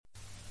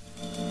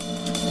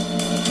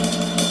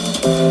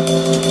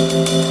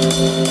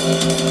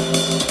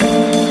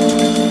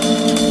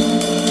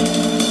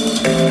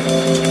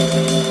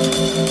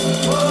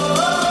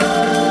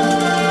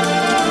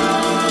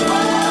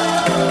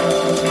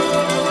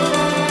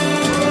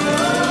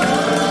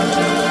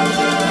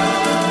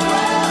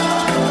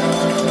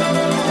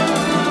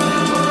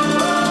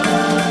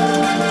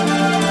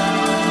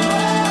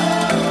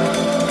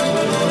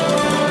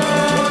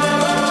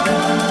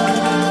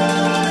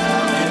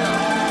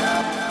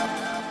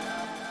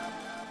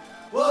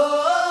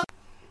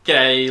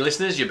G'day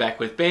listeners, you're back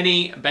with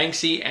Benny,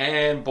 Banksy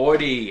and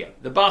Boydie,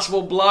 the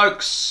basketball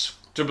blokes,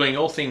 dribbling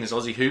all things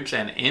Aussie hoops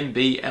and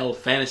NBL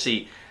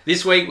fantasy.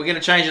 This week we're going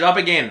to change it up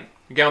again.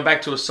 We're going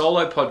back to a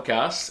solo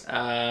podcast.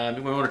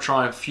 We want to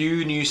try a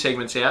few new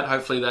segments out.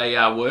 Hopefully they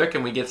work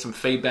and we get some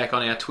feedback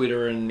on our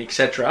Twitter and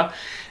etc.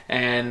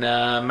 And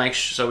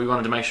so we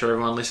wanted to make sure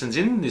everyone listens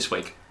in this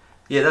week.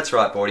 Yeah, that's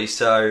right, Boydie.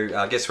 So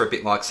I guess we're a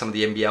bit like some of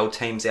the NBL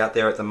teams out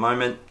there at the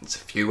moment. It's a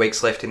few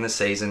weeks left in the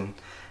season.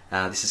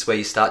 This is where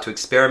you start to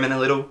experiment a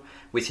little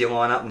with your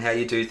lineup and how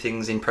you do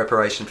things in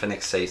preparation for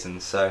next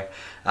season. So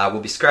we'll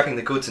be scrapping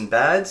the goods and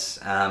bads.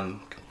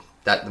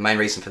 The main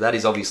reason for that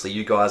is obviously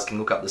you guys can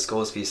look up the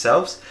scores for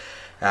yourselves.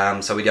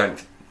 So we don't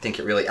think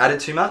it really added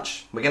too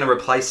much. We're going to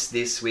replace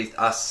this with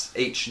us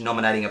each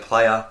nominating a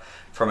player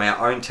from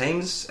our own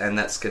teams, and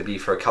that's going to be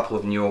for a couple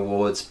of new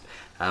awards.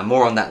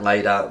 More on that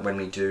later when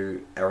we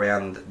do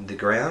around the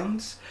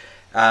grounds.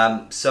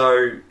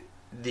 So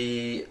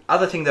the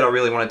other thing that I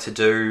really wanted to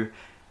do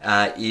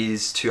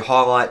is to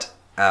highlight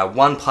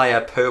one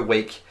player per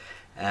week,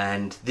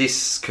 and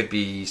this could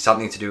be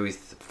something to do with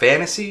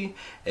fantasy,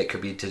 it could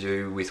be to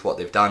do with what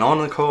they've done on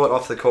the court,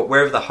 off the court,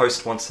 wherever the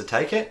host wants to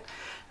take it.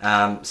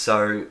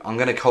 So I'm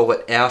going to call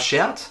it our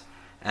shout,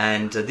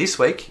 and this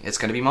week it's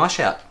going to be my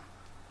shout.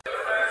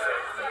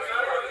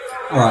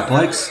 Alright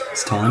blokes,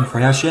 it's time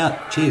for our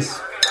shout. Cheers.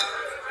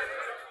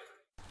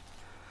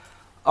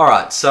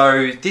 Alright,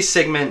 so this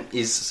segment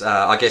is,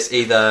 I guess,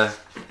 either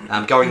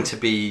going to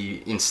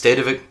be instead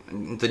of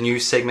the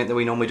news segment that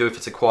we normally do if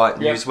it's a quiet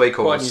news week,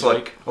 or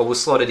we'll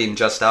slot it in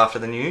just after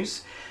the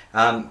news.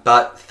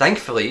 But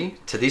thankfully,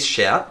 to this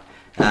shout,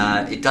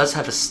 it does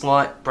have a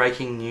slight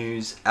breaking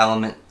news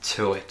element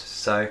to it.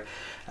 So,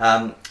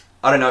 I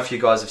don't know if you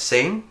guys have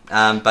seen,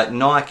 but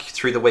Nike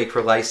through the week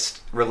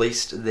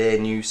released their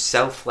new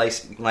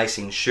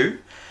self-lacing shoe.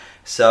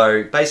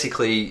 So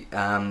basically,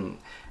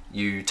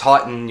 you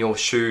tighten your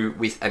shoe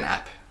with an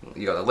app.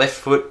 You got a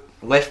left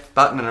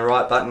button and a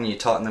right button, you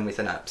tighten them with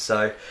an app.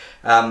 So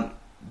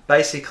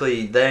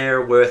basically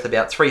they're worth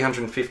about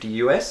 $350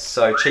 US,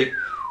 so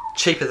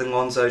cheaper than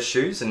Lonzo's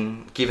shoes,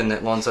 and given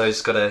that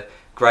Lonzo's got a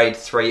grade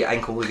 3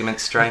 ankle ligament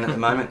strain at the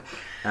moment,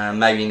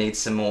 maybe he needs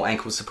some more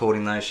ankle support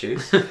in those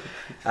shoes.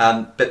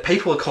 But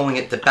people are calling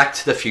it the Back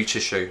to the Future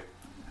shoe,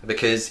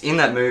 because in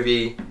that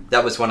movie,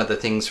 that was one of the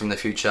things from the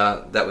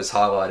future that was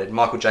highlighted.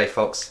 Michael J.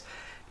 Fox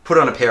put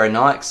on a pair of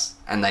Nikes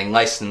and they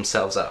laced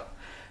themselves up.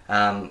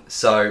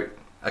 So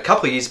a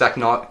couple of years back,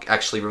 Nike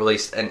actually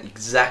released an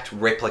exact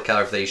replica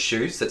of these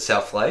shoes that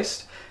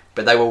self-laced,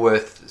 but they were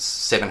worth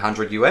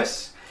 $700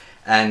 US.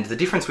 And the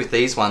difference with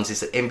these ones is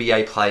that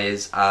NBA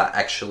players are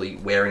actually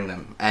wearing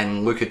them,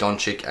 and Luka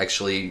Doncic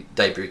actually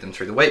debuted them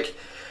through the week.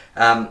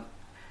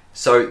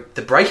 So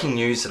the breaking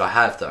news that I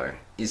have, though,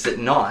 is that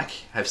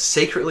Nike have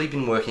secretly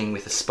been working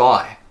with a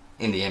spy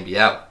in the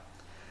NBL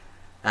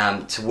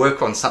to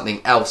work on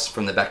something else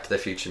from the Back to the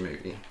Future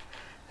movie.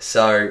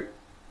 So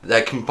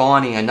they're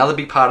combining another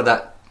big part of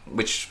that,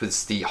 which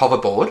was the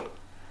hoverboard,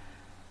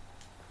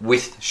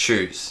 with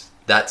shoes.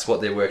 That's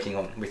what they're working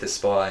on with a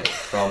spy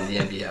from the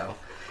NBL.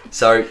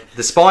 So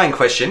the spy in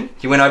question,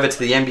 he went over to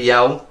the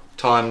NBL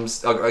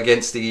times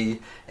against the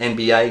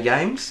NBA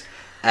games,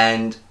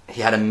 and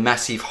he had a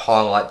massive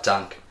highlight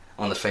dunk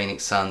on the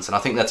Phoenix Suns, and I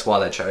think that's why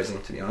they chose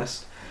him, to be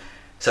honest.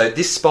 So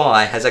this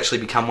spy has actually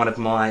become one of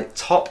my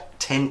top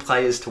 10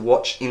 players to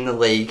watch in the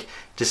league,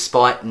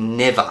 despite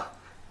never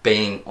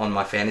being on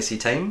my fantasy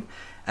team.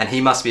 And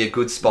he must be a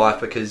good spy,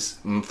 because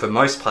for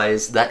most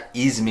players, that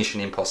is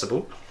mission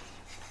impossible.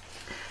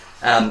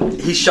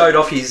 He showed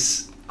off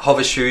his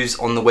hover shoes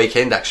on the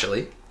weekend,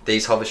 actually.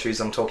 These hover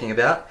shoes I'm talking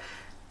about,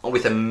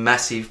 with a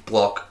massive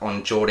block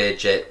on Jordan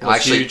Jet. I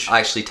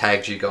actually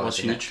tagged you guys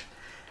in it.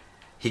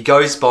 He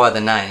goes by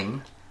the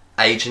name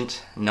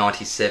Agent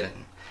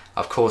 97.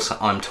 Of course,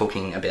 I'm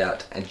talking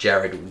about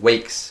Jared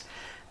Weeks.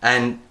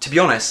 And to be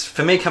honest,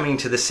 for me coming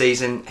into the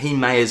season, he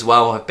may as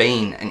well have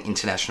been an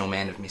international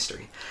man of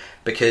mystery,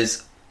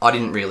 because I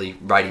didn't really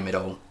rate him at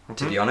all,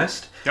 to be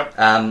honest. Yep.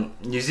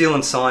 New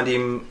Zealand signed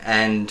him,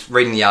 and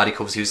reading the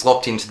articles, he was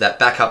locked into that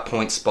backup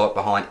point spot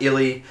behind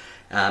Illy,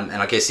 and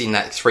I guess in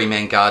that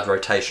three-man guard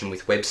rotation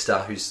with Webster,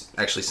 who's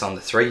actually signed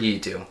the 3-year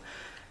deal.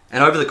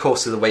 And over the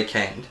course of the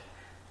weekend,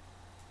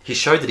 he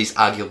showed that he's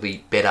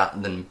arguably better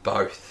than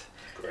both.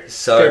 Great.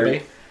 So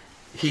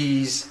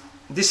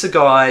this is a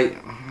guy,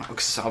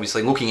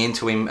 obviously looking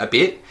into him a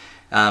bit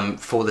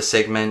for the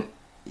segment.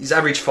 He's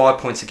averaged 5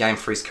 points a game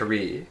for his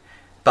career,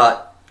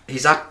 but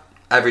he's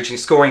averaging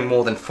scoring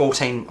more than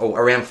 14 or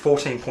around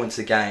 14 points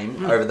a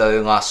game over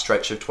the last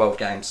stretch of 12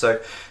 games.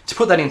 So to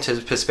put that into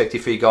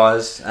perspective for you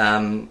guys,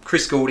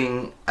 Chris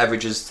Goulding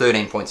averages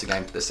 13 points a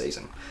game for the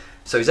season.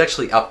 So he's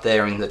actually up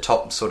there in the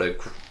top sort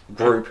of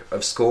group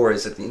of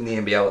scorers in the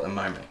NBL at the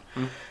moment.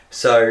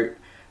 So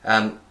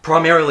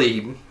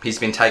primarily he's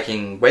been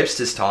taking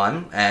Webster's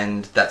time,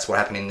 and that's what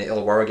happened in the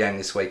Illawarra game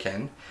this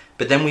weekend.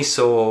 But then we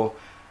saw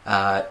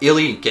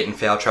Illy get in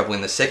foul trouble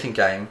in the second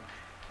game,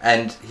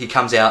 and he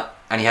comes out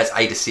and he has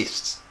 8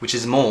 assists, which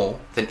is more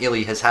than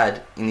Illy has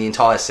had in the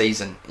entire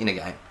season in a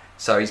game.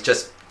 So he's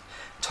just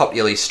top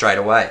Illy straight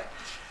away.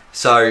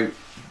 So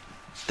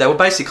they were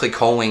basically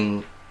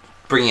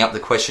bringing up the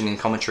question in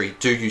commentary,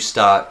 do you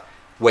start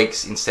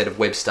Weeks instead of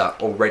Webster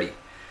already?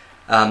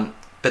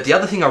 But the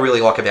other thing I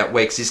really like about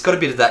Weeks is he's got a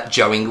bit of that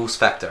Joe Ingles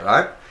factor,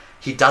 right?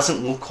 He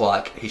doesn't look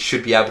like he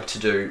should be able to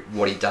do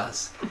what he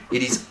does.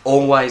 It is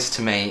always,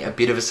 to me, a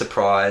bit of a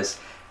surprise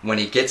when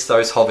he gets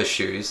those hover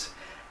shoes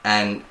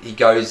and he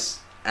goes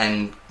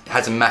and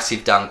has a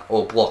massive dunk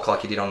or block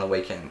like he did on the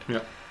weekend.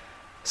 Yep.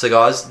 So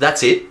guys,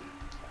 that's it.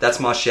 That's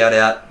my shout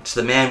out to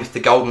the man with the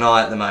golden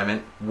eye at the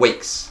moment,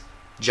 Weeks,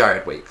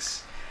 Jared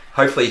Weeks.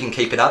 Hopefully he can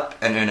keep it up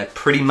and earn a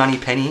pretty money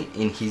penny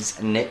in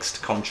his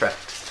next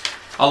contract.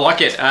 I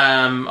like it.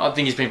 I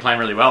think he's been playing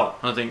really well.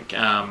 I think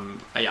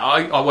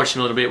I watched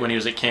him a little bit when he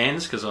was at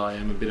Cairns because I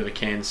am a bit of a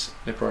Cairns.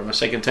 They're probably my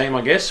second team,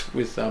 I guess,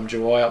 with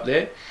Jawai up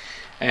there.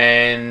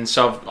 And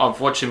so I've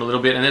watched him a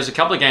little bit. And there's a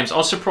couple of games. I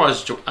was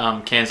surprised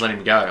Cairns let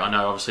him go. I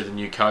know, obviously, the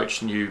new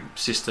coach, new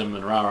system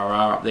and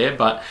rah up there.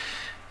 But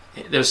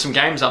there was some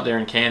games up there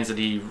in Cairns that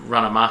he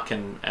run amok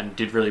and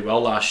did really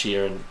well last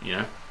year. And, you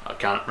know, I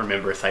can't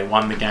remember if they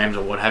won the games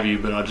or what have you,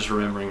 but I just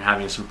remember him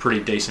having some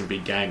pretty decent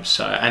big games.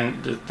 So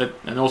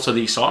and also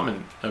the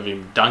excitement of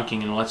him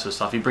dunking and all that sort of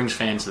stuff. He brings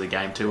fans to the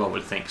game too, I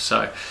would think.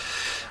 So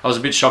I was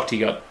a bit shocked he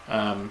got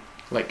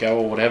let go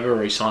or whatever,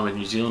 or he signed with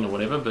New Zealand or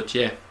whatever. But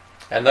yeah.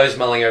 And those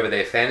mulling over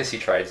their fantasy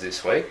trades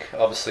this week,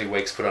 obviously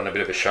Weeks put on a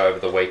bit of a show over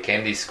the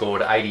weekend. He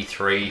scored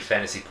 83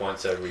 fantasy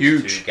points over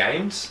his 2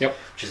 games,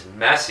 which is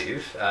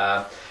massive,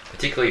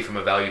 particularly from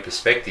a value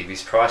perspective.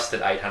 He's priced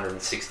at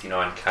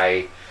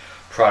 $869K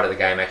prior to the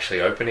game actually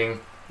opening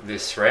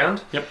this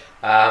round. Yep.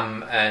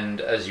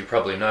 And as you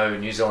probably know,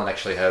 New Zealand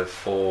actually have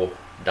 4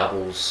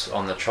 doubles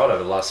on the trot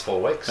over the last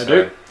 4 weeks. They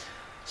do.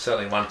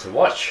 Certainly one to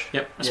watch.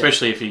 Yep,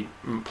 especially if he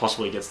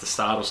possibly gets the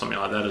start or something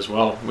like that as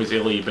well, with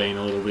Illy being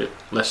a little bit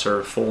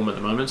lesser form at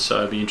the moment, so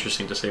it'd be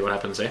interesting to see what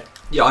happens there.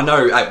 Yeah, I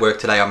know at work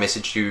today I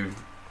messaged you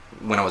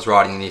when I was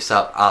writing this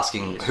up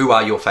asking who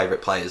are your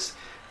favourite players,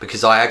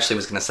 because I actually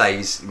was going to say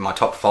he's in my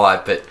top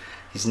 5, but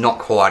he's not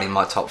quite in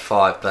my top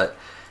 5, but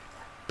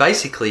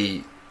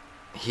basically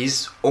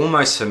he's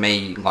almost for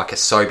me like a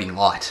Sobing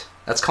light.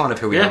 That's kind of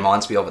who he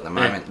reminds me of at the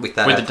moment with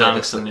that, with the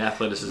dunks and the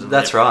athleticism.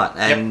 That's right.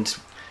 And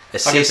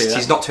assists,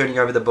 he's not turning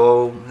over the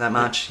ball that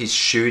much. He's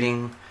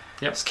shooting.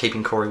 He's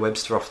keeping Corey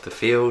Webster off the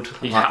field.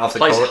 He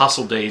plays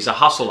hustle D. He's a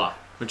hustler,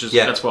 which is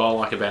that's what I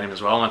like about him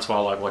as well, and that's why I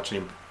like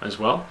watching him as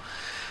well.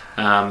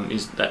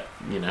 Is that,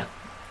 you know,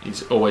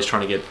 he's always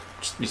trying to get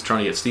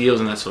steals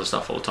and that sort of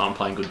stuff all the time,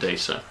 playing good D.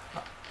 So,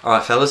 all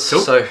right, fellas.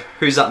 Cool. So,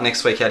 who's up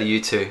next week out of you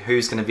two?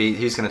 Who's going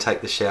to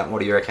take the shout? What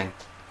do you reckon?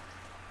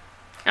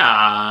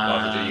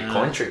 Like to do your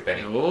coin trick,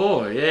 Benny.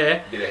 Oh,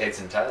 yeah. Bit of heads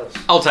and tails.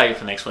 I'll take it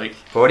for next week.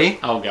 Bordy?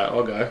 I'll go.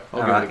 I'll give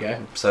it a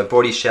go. So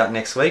Bordy's shout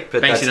next week.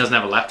 But Banksy doesn't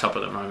have a laptop at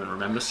the moment,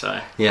 remember? So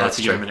yeah, that's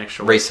give him an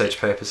extra research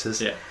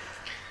purposes. Yeah.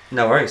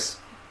 No worries.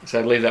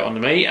 So leave that one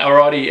to me.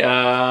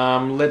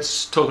 Alrighty,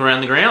 let's talk around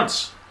the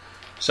grounds.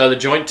 So the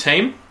joint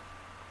team,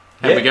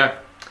 how'd we go?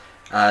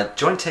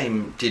 Joint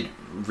team did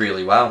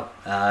really well.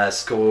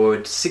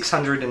 Scored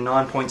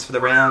 609 points for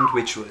the round,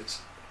 which was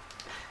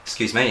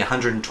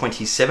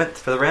 127th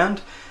for the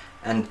round,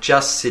 and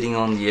just sitting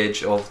on the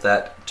edge of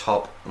that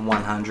top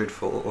 100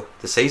 for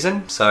the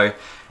season. So,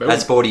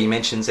 as Bordy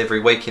mentions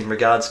every week in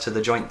regards to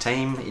the joint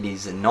team, it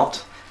is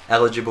not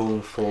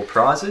eligible for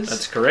prizes.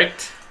 That's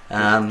correct.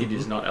 It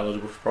is not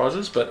eligible for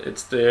prizes, but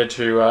it's there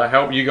to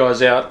help you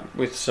guys out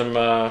with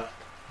some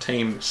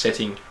team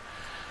setting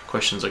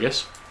questions, I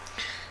guess.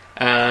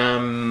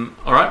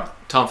 Alright,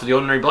 time for the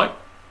ordinary bloke.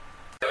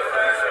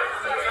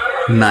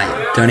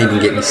 Mate, don't even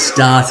get me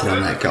started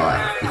on that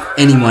guy. If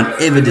anyone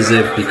ever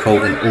deserved to be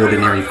called an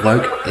ordinary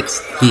bloke, it's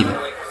him.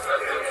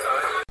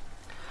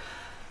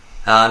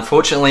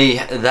 Unfortunately,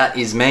 that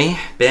is me,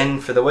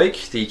 Ben, for the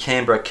week. The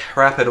Canberra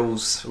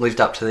Capitals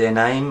lived up to their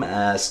name,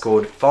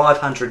 scored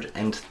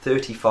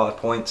 535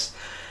 points.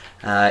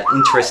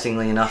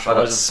 Interestingly enough, I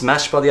got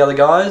smashed by the other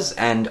guys,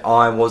 and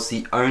I was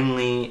the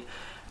only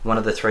one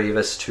of the 3 of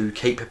us to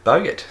keep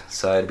Bogut.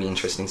 So it'd be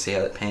interesting to see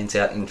how that pans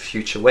out in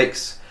future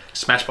weeks.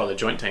 Smashed by the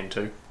joint team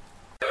too.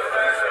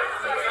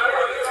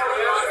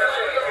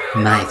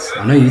 Mate,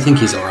 I know you think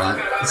he's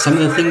alright, but some of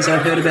the things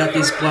I've heard about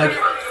this bloke,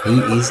 he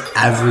is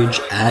average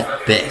at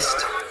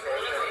best.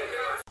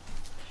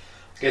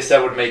 Guess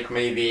that would make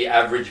me the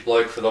average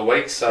bloke for the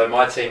week. So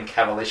my team,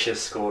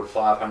 Cavalicious, scored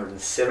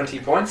 570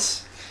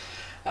 points.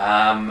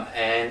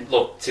 And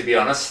look, to be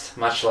honest,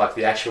 much like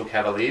the actual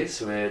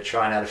Cavaliers, we're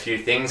trying out a few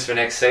things for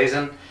next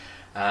season.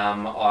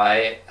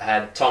 I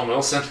had Tom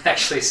Wilson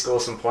actually score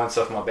some points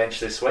off my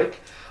bench this week,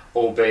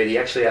 albeit he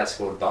actually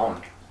outscored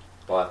Bowen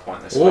by a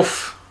point this week.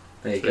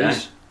 There you go.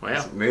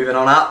 Wow. Moving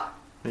on up.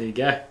 There you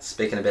go.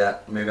 Speaking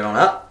about moving on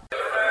up.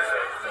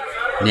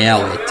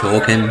 Now we're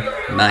talking.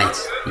 Mate,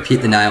 you've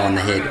hit the nail on the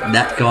head.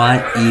 That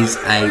guy is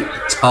a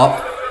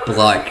top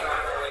bloke.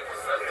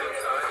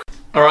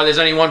 Alright, there's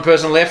only one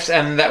person left,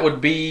 and that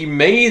would be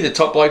me, the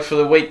top bloke for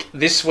the week.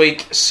 This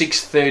week,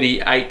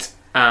 638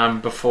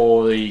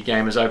 before the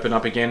game has opened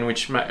up again,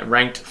 which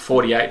ranked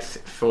 48th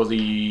for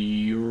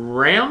the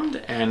round,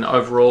 and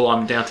overall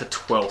I'm down to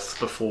 12th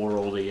before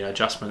all the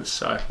adjustments.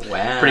 So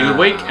pretty good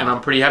week, and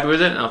I'm pretty happy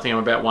with it. And I think I'm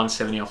about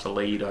 170 off the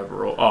lead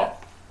overall.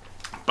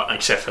 But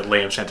except for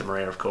Liam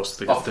Santamaria, of course,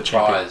 the prize,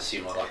 champion.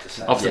 you might like to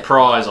say. Off the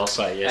prize, I'll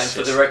say yes.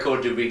 And for the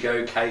record, did we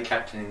go K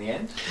captain in the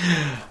end?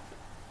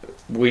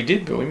 We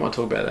did, but we might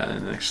talk about that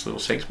in the next little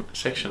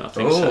section, I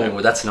think.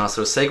 Oh, that's a nice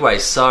little segue.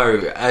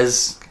 So,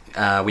 as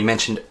we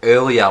mentioned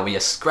earlier, we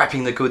are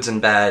scrapping the goods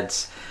and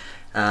bads.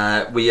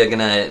 We are going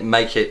to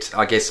make it,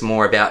 I guess,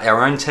 more about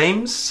our own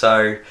teams.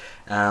 So,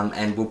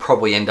 and we'll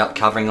probably end up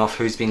covering off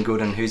who's been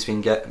good and who's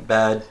been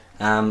bad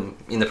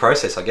in the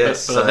process, I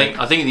guess. But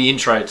I think the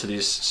intro to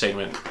this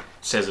segment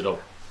says it all.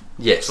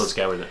 Yes. So let's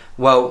go with it.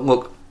 Well,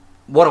 look,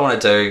 what I want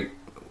to do,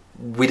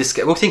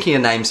 we're thinking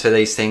of names for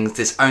these things.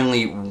 There's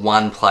only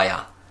one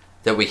player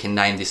that we can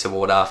name this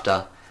award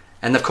after,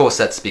 and of course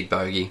that's Big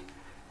Bogey.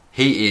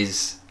 He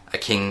is a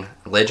King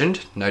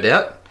legend, no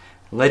doubt.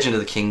 Legend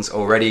of the Kings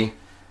already.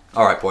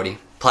 Alright, Boydie,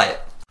 play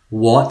it.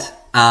 What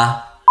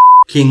a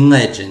King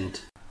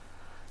legend.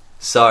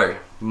 So,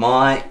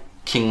 my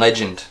King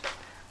legend.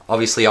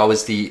 Obviously, I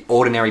was the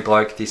ordinary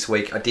bloke this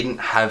week. I didn't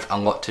have a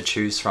lot to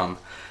choose from.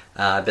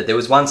 But there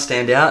was one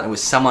standout. It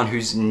was someone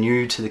who's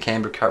new to the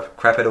Canberra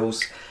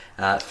Capitals.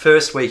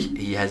 First week,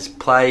 he has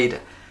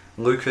played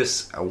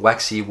Lucas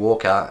Waxy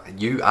Walker.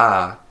 You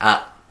are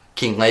a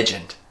King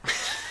legend.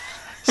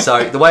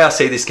 So the way I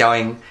see this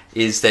going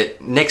is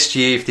that next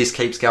year, if this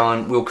keeps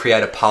going, we'll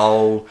create a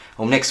poll.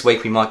 Or next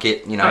week, we might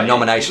get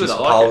nominations for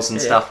polls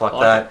and stuff like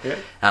that.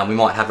 Yeah. We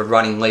might have a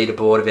running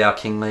leaderboard of our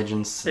King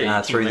legends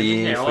through the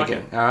year. All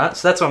right,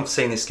 so that's what I'm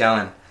seeing this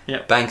going.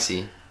 Yep.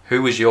 Banksy,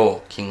 who was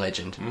your King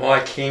legend? My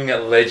King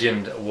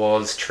legend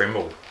was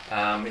Trimble.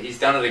 He's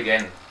done it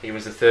again. He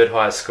was the third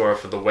highest scorer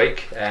for the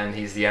week, and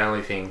he's the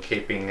only thing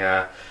keeping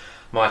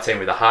my team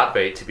with a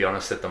heartbeat, to be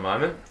honest, at the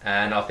moment.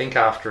 And I think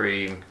after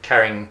him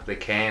carrying the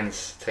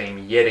Cairns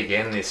team yet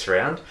again this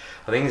round,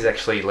 I think he's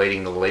actually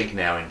leading the league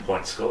now in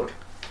points scored.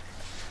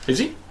 Is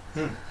he?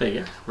 There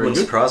you go. Wouldn't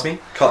surprise me.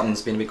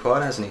 Cotton's been a bit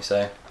quiet, hasn't he?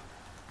 So,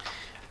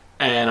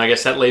 and I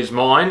guess that leaves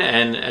mine.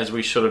 And as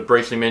we sort of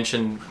briefly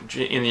mentioned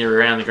in the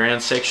around the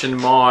ground section,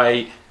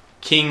 my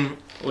King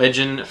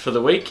legend for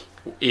the week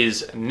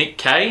is Nick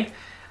Kay.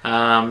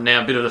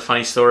 Now, a bit of the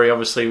funny story.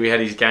 Obviously, we had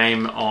his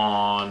game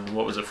on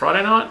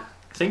Friday night,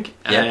 I think,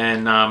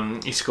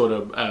 and he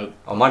scored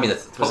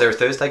was there a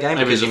Thursday game?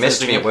 Because you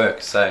messaged me at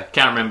work, so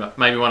can't remember.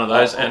 Maybe one of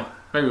those, and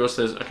maybe it was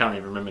Thursday. I can't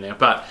even remember now.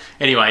 But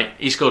anyway,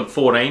 he scored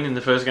 14 in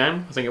the first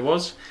game, I think it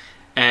was,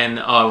 and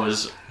I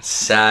was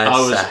sad.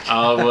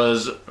 I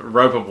was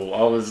ropeable.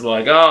 I was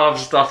like, I've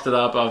stuffed it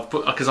up.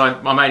 Because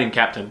I made him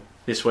captain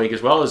this week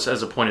as well as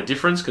a point of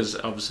difference, because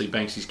obviously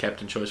Banksy's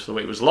captain choice for the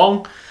week was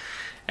Long,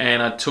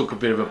 and I took a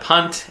bit of a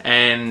punt,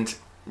 and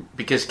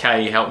because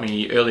Kay helped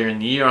me earlier in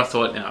the year, I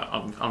thought,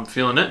 no, I'm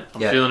feeling it.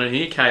 I'm feeling it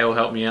here. Kay will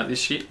help me out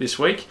this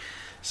week.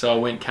 So I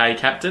went Kay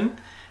captain,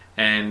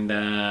 and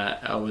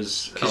I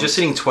was... Because you're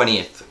sitting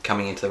 20th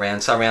coming into the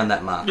round, so around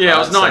that mark. Yeah, right? I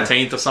was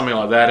 19th or something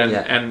like that,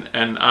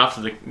 and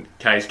after the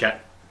Kay's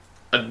cap,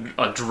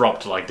 I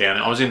dropped down.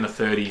 I was in the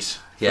 30s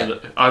for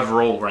the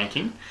overall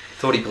ranking.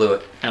 Thought he blew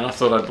it. And I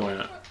thought I'd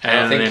blown it.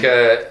 And I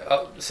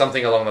think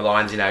something along the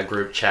lines in our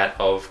group chat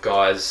of,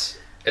 guys,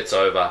 it's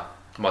over.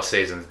 My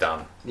season's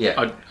done.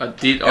 Yeah, I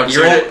did.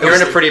 You're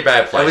in a pretty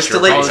bad place. It was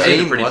still in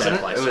a pretty bad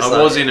place.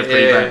 I was in a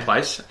pretty bad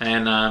place,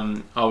 and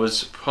I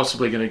was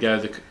possibly going to go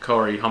the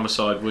Corey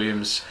Homicide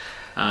Williams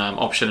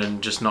option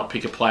and just not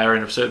pick a player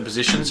in a certain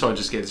position, so I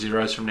just get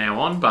zeros from now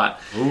on. But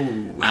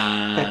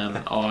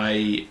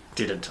I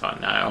didn't.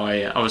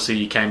 I obviously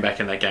he came back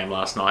in that game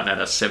last night and had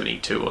a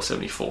 72 or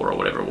 74 or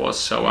whatever it was.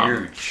 So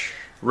huge.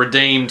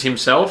 Redeemed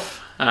himself.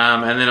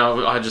 And then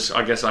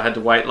I guess I had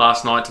to wait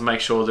last night to make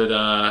sure that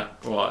I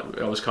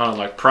was kind of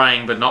like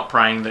praying but not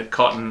praying that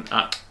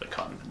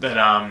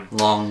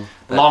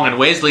Long and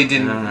Wesley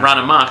didn't run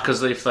amok,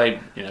 because if they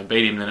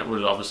beat him, then it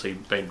would have obviously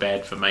been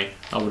bad for me.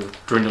 I would have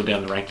dwindled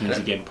down the rankings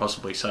again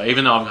possibly. So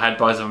even though I've had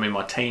both of them in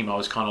my team, I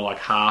was kind of like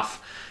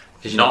half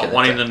not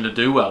wanting them to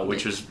do well,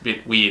 which was a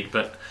bit weird,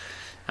 but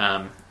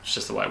it's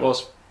just the way it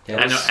was.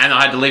 Yeah, and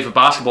I had to leave for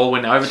basketball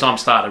when overtime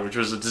started, which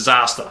was a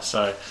disaster.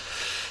 So.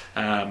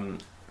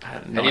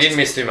 And you didn't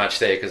miss too much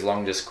there, because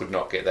Long just could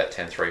not get that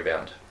 10th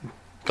rebound.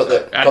 At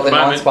the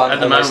moment,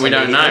 we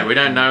don't know. We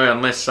don't know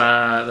unless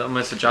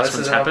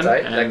adjustments happen,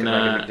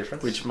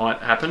 which might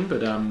happen.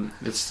 But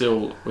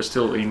we're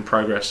still in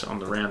progress on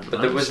the round. But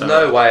there was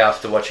no way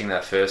after watching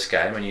that first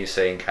game and you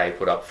seeing Kay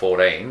put up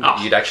 14,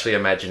 you'd actually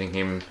imagining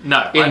him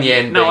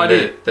being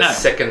the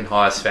second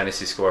highest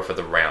fantasy scorer for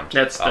the round.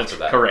 That's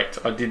correct.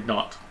 I did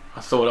not. I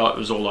thought it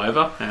was all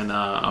over, and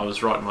I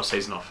was writing my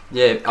season off.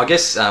 Yeah, I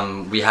guess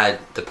we had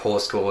the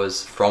poor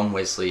scores from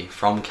Wesley,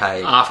 from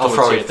Kay.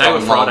 Afterwards, they were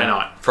Friday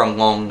night. From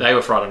Long. They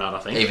were Friday night, I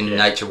think. Even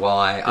Nature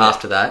Y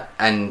after that.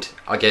 And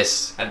I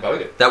guess... And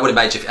Bogut. That would have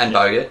made you... And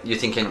Bogut. You're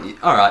thinking,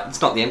 all right,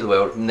 it's not the end of the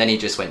world. And then he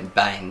just went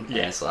bang. Yeah.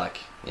 And it's like...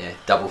 Yeah,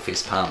 double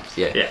fist pumped.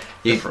 Yeah,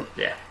 So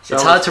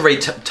it's hard to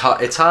read.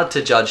 It's hard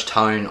to judge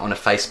tone on a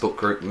Facebook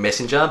group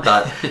messenger,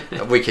 but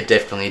we could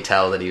definitely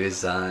tell that he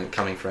was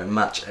coming from a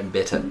much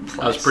better place.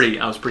 I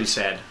was pretty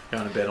sad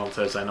going to bed on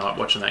Thursday night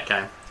watching that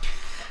game.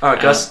 All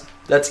right, guys.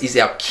 That is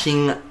our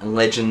King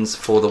Legends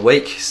for the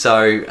week.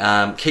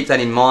 So keep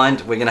that in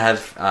mind. We're going to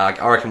have,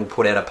 I reckon we'll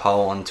put out a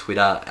poll on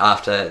Twitter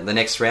after the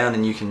next round,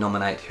 and you can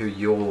nominate who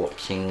your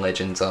King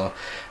Legends are.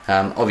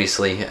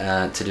 Obviously,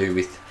 to do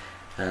with,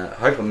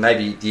 hopefully,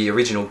 maybe the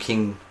original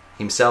King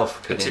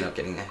himself could end up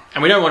getting there.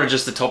 And we don't want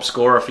just the top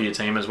scorer for your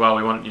team as well.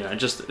 We want,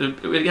 just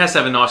it has to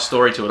have a nice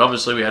story to it.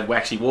 Obviously, we had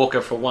Waxy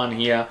Walker for one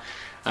here.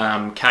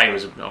 Kay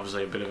was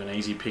obviously a bit of an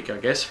easy pick, I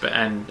guess,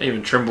 and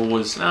even Trimble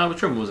was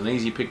an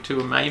easy pick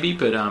too, maybe,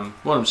 but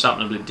wanted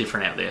something a bit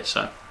different out there.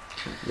 So,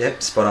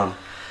 yep, spot on.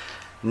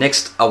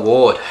 Next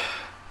award.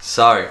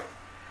 So,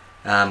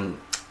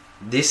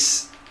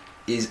 this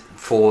is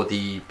for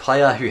the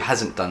player who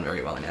hasn't done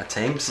very well in our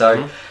team.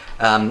 So,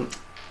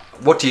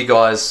 what do you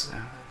guys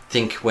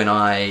think when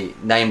I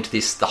named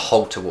this the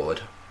Holt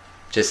Award?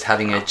 Just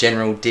having a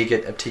general dig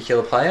at a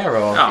particular player,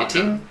 or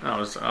hitting?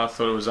 I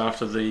thought it was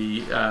after the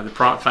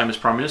famous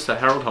Prime Minister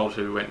Harold Holt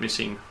who went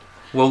missing.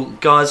 Well,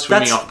 guys,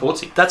 swimming off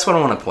Portsea. That's what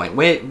I want to point.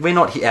 We're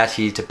not out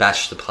here to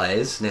bash the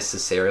players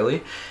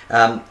necessarily.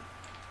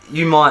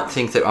 You might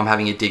think that I'm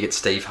having a dig at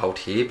Steve Holt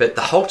here, but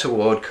the Holt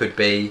Award could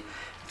be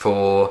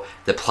for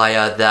the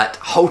player that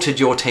halted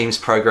your team's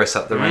progress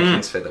up the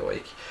rankings for the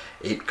week.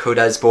 It could,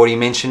 as Bordy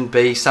mentioned,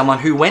 be someone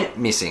who went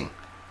missing,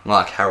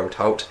 like Harold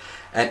Holt.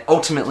 And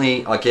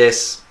ultimately, I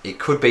guess, it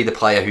could be the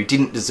player who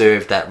didn't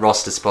deserve that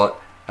roster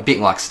spot, a bit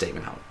like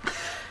Stephen Holt.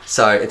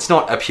 So it's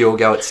not a pure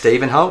go at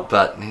Stephen Holt,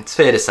 but it's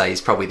fair to say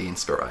he's probably the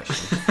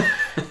inspiration.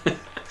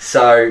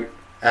 So,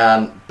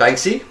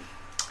 Banksy,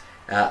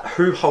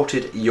 who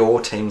halted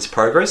your team's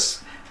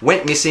progress,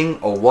 went missing,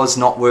 or was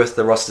not worth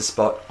the roster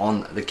spot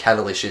on the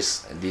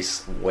Cavalicious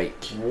this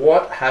week?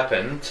 What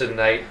happened to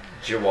Nate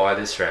Jawai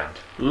this round?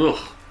 Ugh.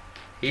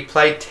 He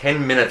played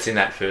 10 minutes in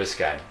that first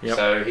game. Yep.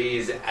 So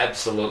he's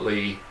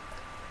absolutely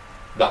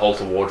the Holt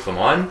Award for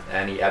mine,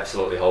 and he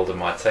absolutely halted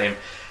my team.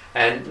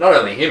 And not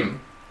only him,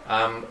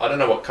 I don't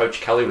know what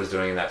Coach Kelly was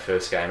doing in that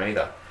first game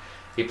either.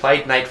 He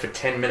played Nate for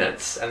 10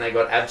 minutes, and they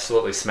got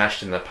absolutely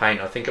smashed in the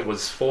paint. I think it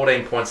was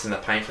 14 points in the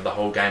paint for the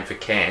whole game for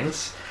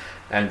Cairns,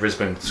 and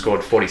Brisbane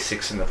scored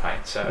 46 in the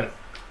paint. So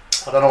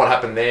I don't know what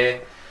happened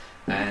there,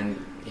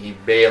 and he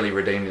barely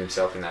redeemed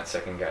himself in that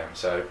second game.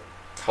 So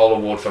Holt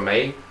Award for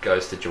me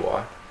goes to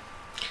Jawai.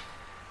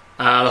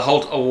 The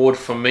Holt Award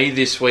for me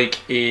this week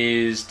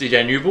is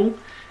DJ Newble.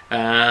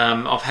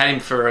 I've had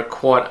him for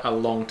quite a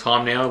long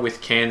time now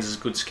with Cairns'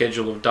 good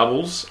schedule of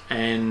doubles.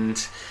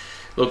 And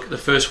look, the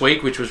first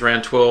week, which was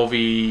round 12,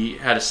 he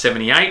had a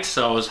 78.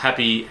 So I was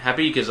happy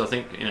because I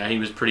think he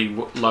was pretty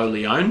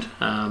lowly owned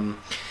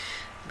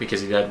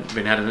because he'd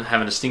been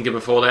having a stinker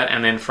before that.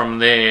 And then from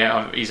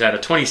there, he's had a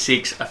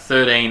 26, a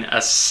 13,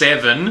 a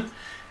 7.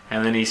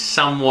 And then he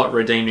somewhat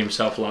redeemed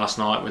himself last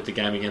night with the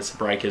game against the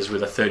Breakers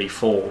with a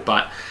 34.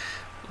 But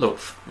look,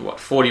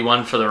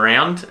 41 for the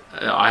round.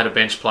 I had a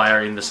bench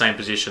player in the same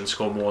position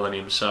score more than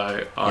him,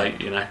 so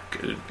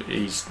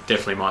he's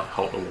definitely my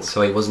Holt Award.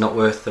 So he was not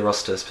worth the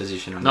roster's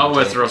position. Not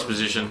worth the roster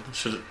position.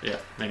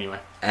 Anyway.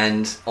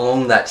 And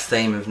along that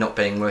theme of not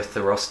being worth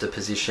the roster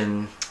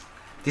position,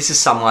 this is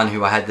someone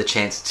who I had the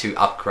chance to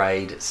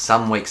upgrade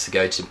some weeks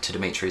ago to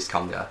Demetrius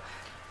Conger.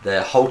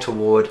 The Holt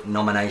Award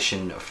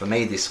nomination for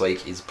me this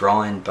week is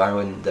Brian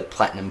Bowen, the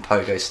Platinum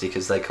Pogo Stick,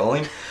 as they call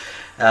him.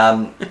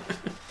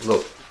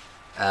 Look,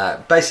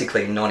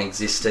 basically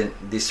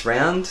non-existent this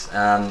round.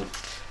 I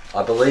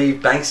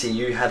believe, Banksy,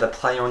 you have a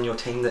player on your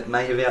team that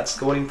may have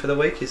outscored him for the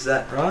week. Is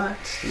that right?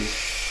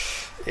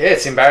 Yeah,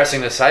 it's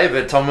embarrassing to say,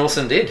 but Tom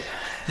Wilson did.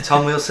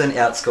 Tom Wilson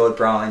outscored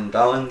Brian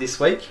Bowen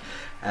this week.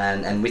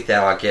 And with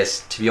that, I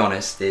guess, to be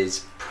honest,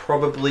 there's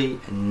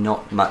probably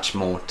not much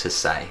more to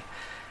say.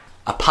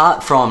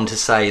 Apart from to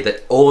say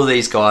that all of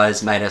these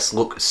guys made us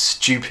look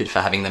stupid for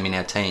having them in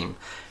our team.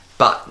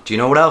 But do you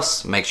know what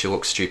else makes you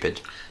look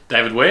stupid?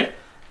 David Ware?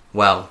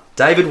 Well,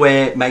 David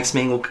Ware makes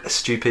me look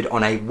stupid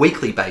on a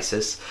weekly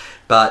basis.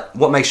 But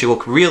what makes you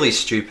look really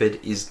stupid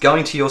is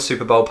going to your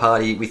Super Bowl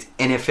party with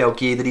NFL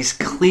gear that is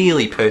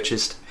clearly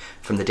purchased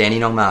from the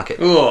Dandenong market.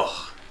 Ugh.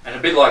 And a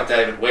bit like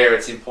David Ware,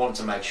 it's important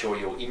to make sure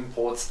your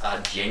imports are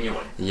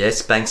genuine.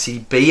 Yes,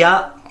 Banksy, be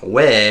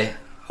aware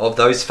of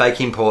those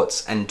fake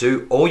imports and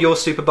do all your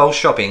Super Bowl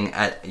shopping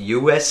at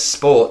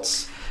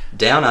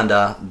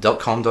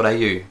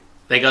ussportsdownunder.com.au.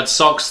 They got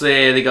socks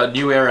there, they got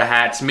New Era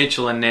hats,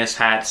 Mitchell and Ness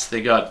hats,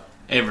 they got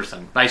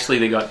everything. Basically,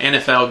 they got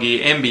NFL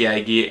gear,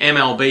 NBA gear,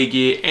 MLB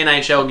gear,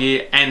 NHL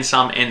gear, and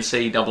some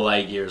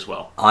NCAA gear as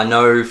well. I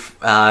know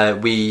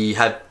we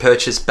had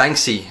purchased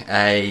Banksy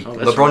a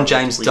LeBron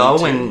James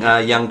doll when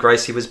young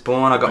Gracie was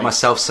born. I got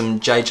myself some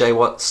JJ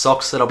Watt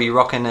socks that I'll be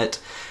rocking at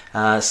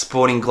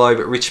Sporting Globe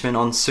at Richmond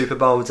on Super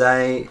Bowl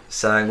day,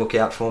 so look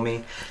out for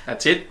me.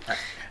 That's it.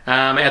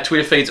 Our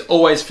Twitter feed's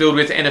always filled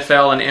with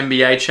NFL and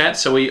NBA chat,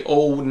 so we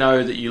all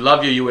know that you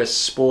love your US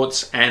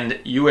sports, and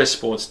US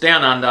Sports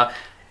Down Under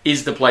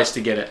is the place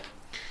to get it.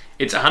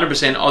 It's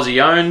 100%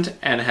 Aussie owned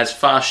and has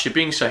fast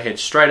shipping, so head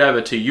straight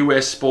over to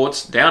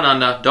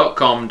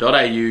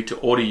ussportsdownunder.com.au to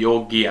order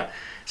your gear.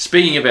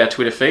 Speaking of our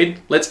Twitter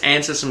feed, let's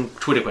answer some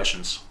Twitter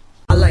questions.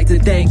 I like to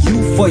thank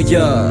you for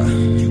your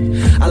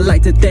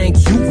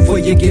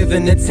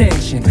giving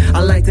attention.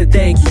 I like to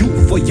thank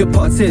you for your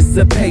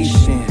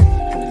participation.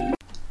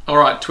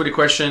 Alright, Twitter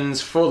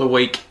questions for the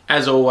week.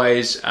 As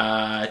always,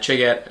 check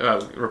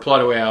out, reply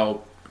to our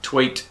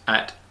tweet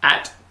at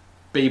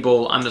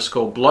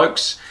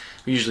bball_blokes.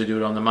 We usually do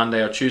it on the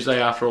Monday or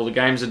Tuesday after all the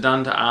games are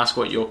done to ask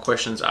what your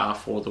questions are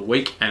for the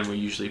week, and we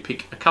usually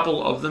pick a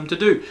couple of them to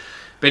do.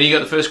 Benny, you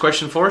got the first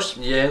question for us?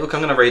 Yeah, look,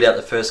 I'm going to read out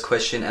the first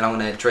question and I'm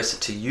going to address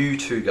it to you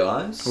two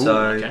guys. Ooh,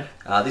 okay.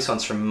 This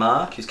one's from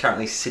Mark, who's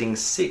currently sitting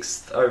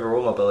 6th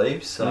overall, I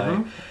believe.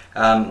 So,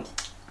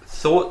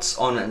 thoughts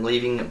on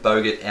leaving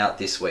Bogut out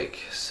this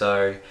week?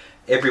 So,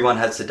 everyone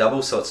has the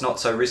double, so it's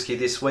not so risky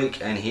this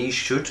week, and he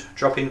should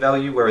drop in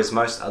value, whereas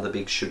most other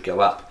bigs should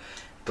go up.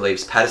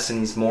 Believes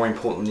Patterson is more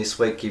important this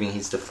week, given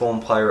he's the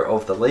form player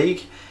of the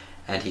league,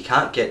 and he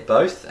can't get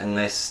both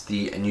unless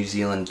the New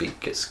Zealand big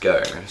gets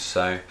go.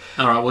 So,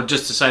 all right. Well,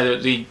 just to say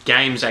that the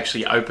game's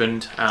actually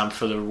opened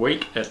for the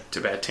week at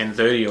about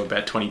 10:30 or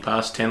about 20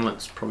 past 10.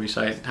 Let's probably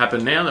say it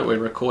happened now that we're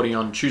recording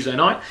on Tuesday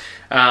night.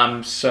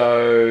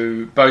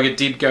 So Bogut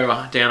did go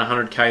down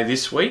 100k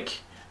this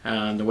week,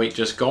 the week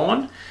just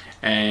gone,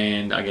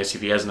 and I guess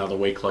if he has another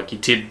week like he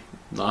did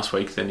last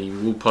week, then he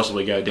will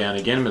possibly go down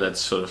again. But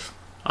that's sort of,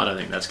 I don't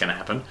think that's going to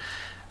happen.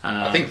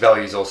 I think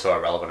value is also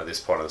irrelevant at this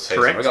point of the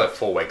season. Correct. We've got like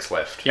 4 weeks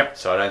left. Yep.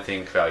 So I don't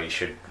think value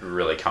should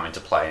really come into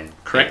play in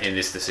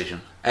this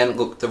decision. And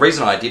look, the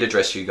reason I did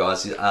address you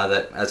guys is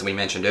that, as we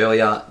mentioned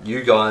earlier,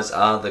 you guys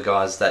are the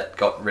guys that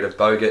got rid of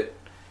Bogut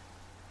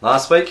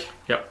last week.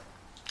 Yep.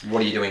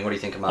 What are you doing? What do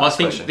you think of Mark's Well, I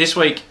think question? this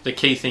week the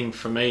key thing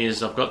for me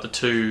is I've got the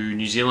 2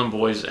 New Zealand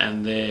boys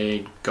and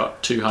they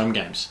got 2 home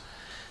games.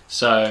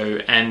 So,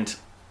 and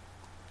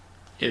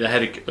yeah,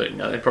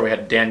 they probably had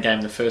a down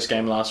game the first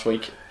game last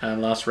week,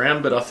 last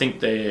round, but I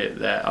think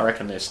I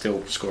reckon they're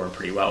still scoring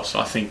pretty well. So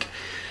I think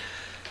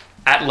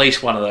at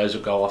least one of those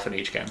will go off in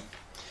each game.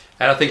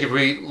 And I think if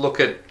we look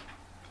at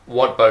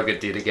what Bogut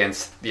did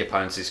against the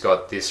opponents he's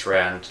got this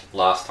round,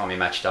 last time he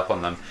matched up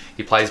on them,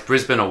 he plays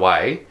Brisbane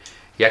away.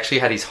 He actually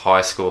had his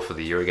high score for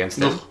the year against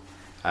them.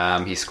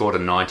 He scored a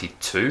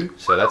 92,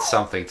 so that's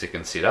something to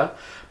consider.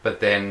 But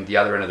then the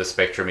other end of the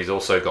spectrum, he's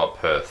also got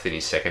Perth in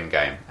his second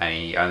game, and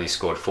he only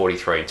scored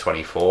 43 and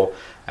 24,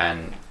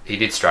 and he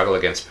did struggle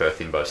against Perth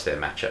in both their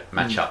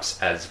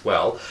matchups as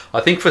well.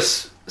 I think for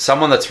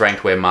someone that's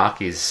ranked where Mark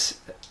is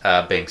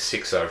being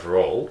 6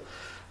 overall,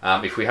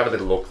 if we have a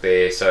little look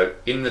there, so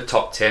in the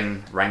top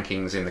 10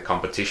 rankings in the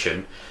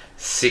competition,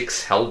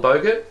 6 held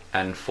Bogut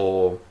and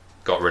 4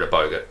 got rid of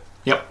Bogut.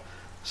 Yep.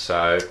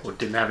 So, or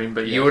didn't have him,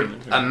 but you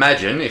would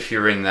imagine if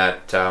you're in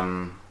that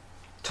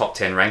top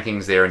 10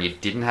 rankings there and you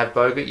didn't have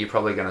Bogut, you're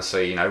probably going to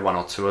see 1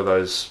 or 2 of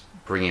those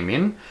bring him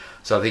in.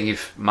 So I think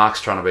if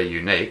Mark's trying to be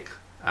unique,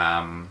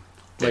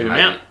 leave him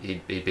out.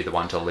 He'd be the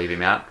one to leave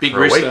him out Big for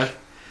a risk week. though.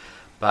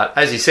 But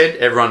as you said,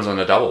 everyone's on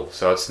a double,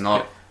 so it's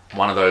not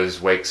one of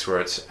those weeks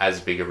where it's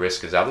as big a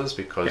risk as others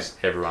because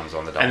everyone's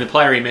on the double. And the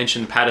player he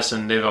mentioned,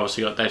 Patterson,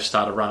 they've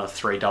started a run of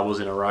 3 doubles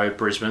in a row,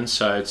 Brisbane.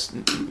 So it's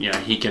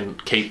he can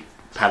keep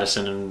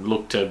Patterson and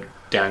look to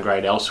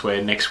downgrade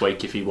elsewhere next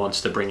week if he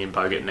wants to bring in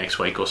Bogut next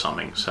week or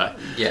something. So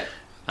yeah.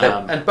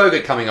 And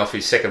Bogut coming off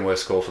his second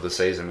worst score for the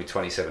season with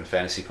 27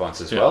 fantasy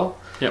points as well.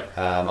 Yep.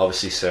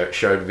 Obviously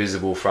showed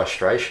visible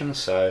frustration.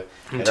 So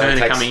and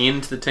Turner coming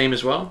into the team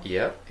as well.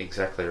 Yeah,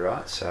 exactly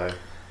right. So,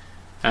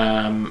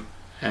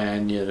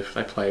 and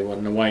they play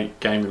an away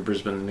game in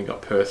Brisbane and they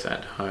got Perth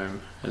at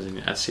home, as in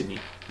at Sydney.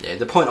 Yeah,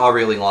 the point I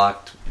really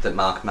liked that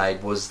Mark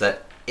made was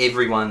that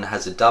everyone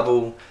has a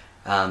double.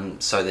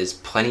 So there's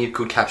plenty of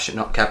good captain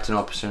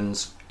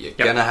options. You're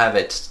going to have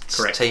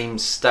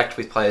teams stacked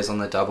with players on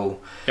the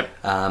double. Yep.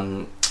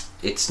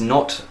 It's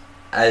not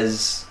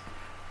as,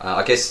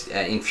 I guess,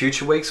 in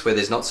future weeks where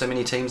there's not so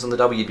many teams on the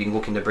double, you'd be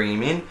looking to bring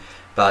him in.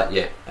 But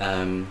yeah,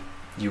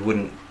 you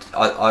wouldn't.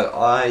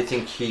 I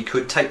think he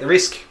could take the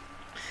risk.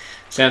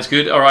 Sounds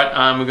good. All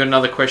right, we've got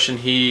another question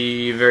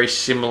here, very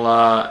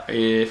similar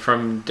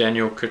from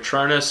Daniel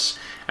Catronis.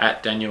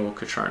 At Daniel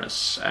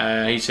Catronis.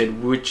 He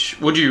said,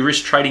 would you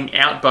risk trading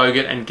out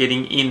Bogut and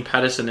getting in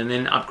Patterson and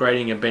then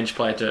upgrading a bench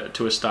player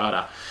to a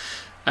starter?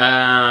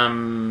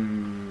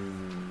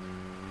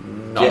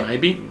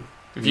 Maybe.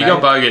 If you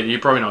got Bogut, you're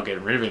probably not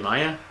getting rid of him, are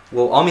you?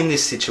 Well, I'm in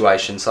this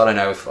situation, so I don't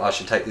know if I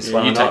should take this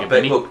one or not.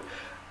 But look,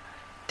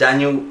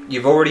 Daniel,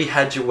 you've already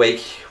had your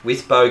week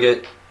with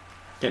Bogut.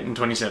 Getting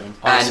 27.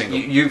 And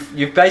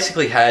you've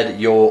basically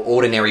had your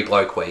ordinary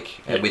bloke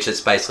week, which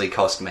it's basically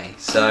cost me.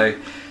 So...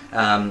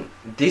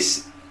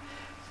 this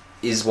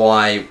is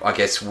why I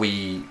guess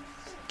we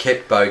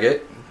kept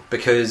Bogut,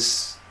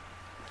 because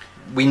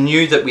we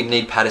knew that we'd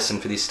need Patterson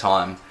for this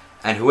time,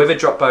 and whoever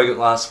dropped Bogut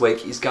last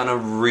week is going to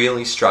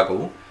really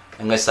struggle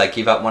unless they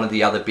give up one of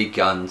the other big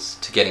guns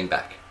to get him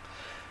back.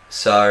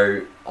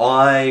 So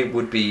I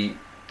would be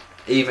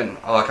even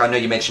like I know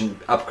you mentioned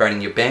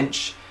upgrading your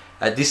bench.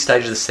 At this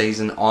stage of the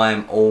season,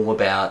 I'm all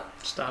about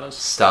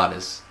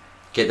starters.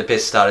 Get the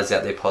best starters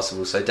out there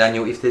possible. So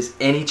Daniel, if there's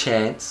any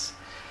chance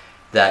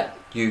that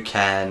you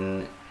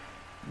can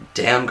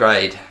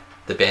downgrade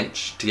the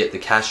bench to get the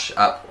cash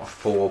up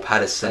for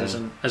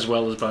Patterson as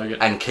well as Bogut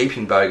and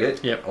keeping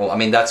Bogut. Yep. Well, I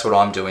mean that's what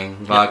I'm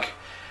doing. Like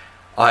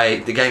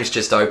the game's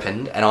just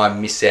opened and I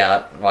miss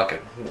out.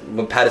 Like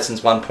when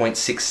Patterson's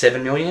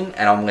 1.67 million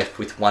and I'm left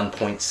with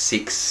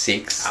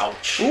 1.66.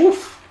 Ouch.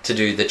 Oof. To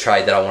do the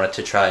trade that I wanted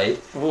to trade.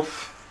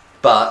 Oof.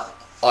 But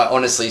I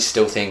honestly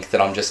still think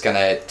that I'm just going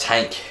to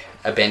tank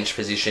a bench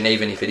position,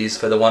 even if it is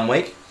for the 1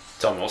 week.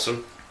 Tom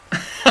Wilson.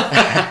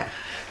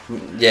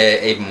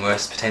 Yeah, even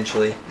worse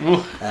potentially.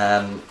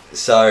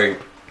 So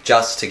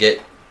just to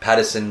get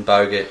Patterson,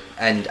 Bogut,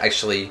 and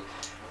actually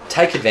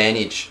take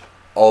advantage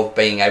of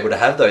being able to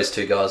have those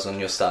two guys on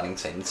your starting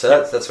team. So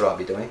that's what I'll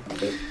be doing.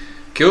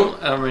 Cool.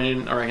 I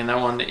reckon that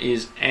one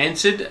is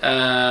answered.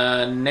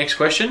 Next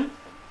question.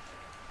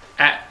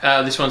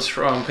 This one's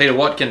from Peter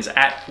Watkins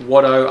at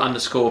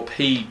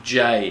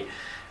Watto_PJ.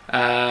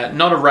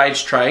 Not a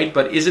rage trade,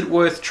 but is it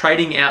worth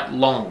trading out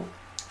Long?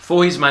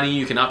 For his money,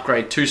 you can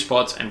upgrade 2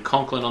 spots and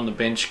Conklin on the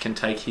bench can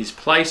take his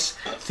place.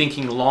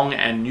 Thinking Long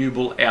and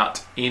Newble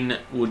out. In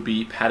would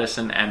be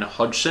Patterson and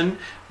Hodgson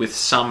with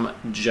some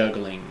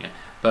juggling.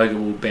 Bogut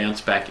will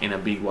bounce back in a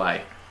big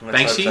way.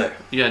 Banksy, so.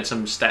 You had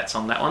some stats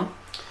on that one?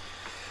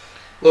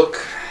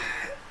 Look,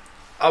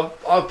 I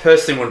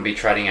personally wouldn't be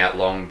trading out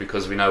Long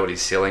because we know what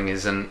his ceiling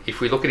is, and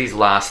if we look at his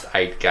last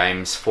 8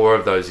 games, 4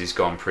 of those he's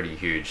gone pretty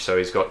huge. So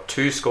he's got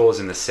 2 scores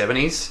in the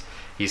 70s,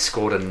 he's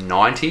scored a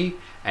 90,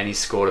 and he's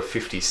scored a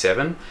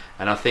 57.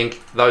 And I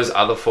think those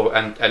other 4,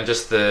 and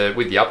just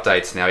with the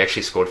updates now, he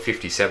actually scored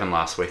 57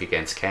 last week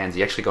against Cairns.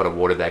 He actually got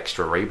awarded the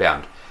extra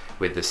rebound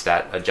with the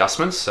stat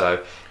adjustments,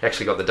 so he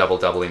actually got the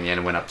double-double in the end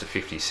and went up to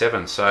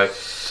 57. So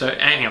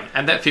hang on,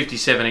 and that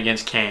 57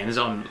 against Cairns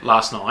on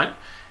last night,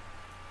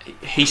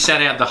 he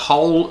sat out the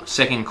whole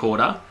second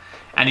quarter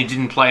and he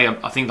didn't play,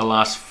 I think, the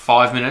last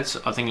 5 minutes,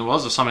 I think it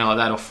was, or something like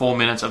that, or 4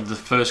 minutes of the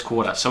first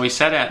quarter. So he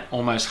sat out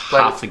almost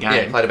half the game.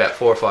 Yeah, played about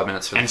 4 or 5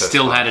 minutes for and the first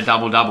still quarter. had a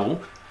double-double.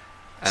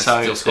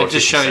 So it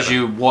just shows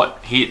you what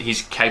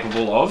he's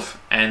capable of,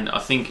 and I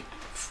think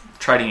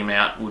trading him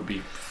out would be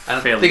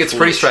fairly I think it's foolish.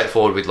 pretty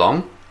straightforward with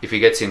Long. If he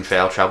gets in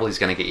foul trouble, he's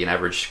going to get you an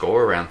average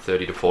score around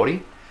 30 to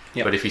 40.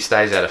 Yep. But if he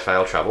stays out of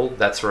foul trouble,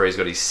 that's where he's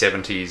got his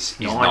 70s, his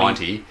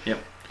 90. Yep.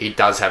 He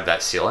does have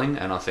that ceiling,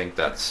 and I think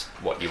that's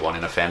what you want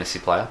in a fantasy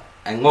player.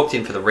 And locked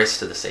in for the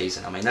rest of the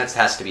season. I mean, that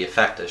has to be a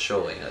factor,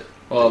 surely.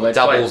 Well, they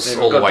doubles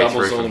all the way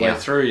through from here.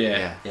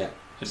 Yeah. Yep.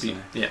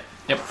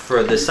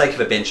 For the sake of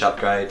a bench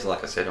upgrade,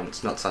 like I said,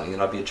 it's not something that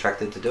I'd be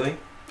attracted to doing.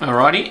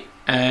 Alrighty.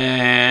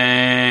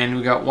 And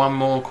we got one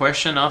more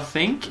question, I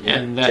think. Yeah.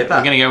 And we're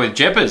going to go with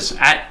Jeppers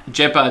at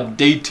Jepper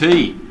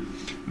DT.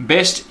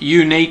 Best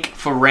unique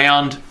for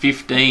round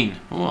 15.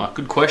 Oh,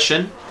 good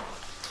question.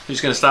 Who's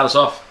going to start us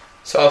off?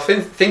 So I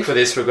think for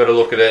this, we've got to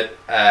look at it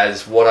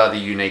as what are the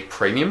unique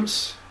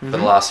premiums for the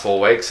last 4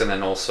 weeks, and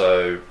then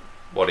also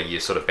what are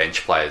your sort of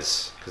bench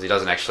players, because he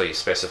doesn't actually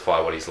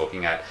specify what he's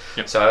looking at.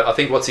 Yep. So I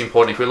think what's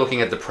important, if we're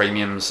looking at the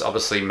premiums,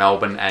 obviously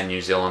Melbourne and New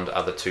Zealand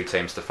are the 2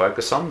 teams to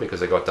focus on because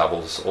they've got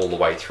doubles all the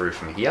way through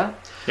from here.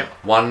 Yep.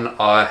 One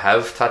I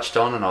have touched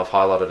on and I've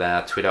highlighted on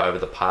our Twitter over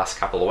the past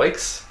couple of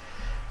weeks.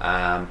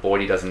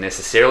 Boydie doesn't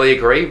necessarily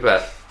agree,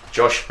 but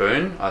Josh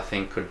Boone, I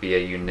think, could be a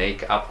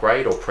unique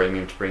upgrade or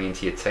premium to bring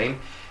into your team.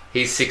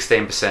 He's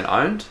 16%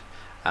 owned.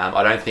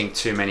 I don't think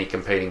too many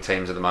competing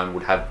teams at the moment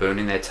would have Boone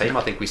in their team.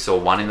 I think we saw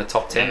one in the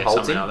top 10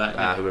 holds him, like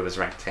that, whoever's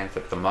ranked 10th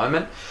at the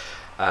moment.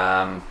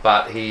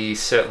 But he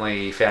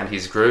certainly found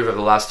his groove over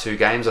the last 2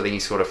 games. I think he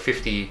scored a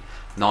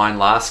 59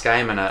 last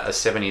game and a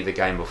 70 the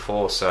game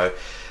before. So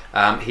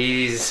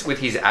he's with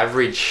his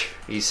average,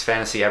 his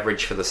fantasy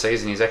average for the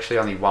season, he's actually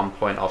only 1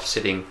 point off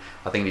sitting,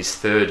 I think, his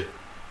 3rd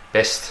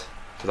best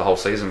for the whole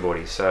season,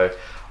 Boydie. So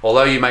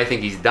although you may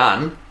think he's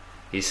done,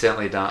 he's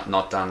certainly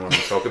not done when we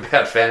talk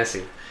about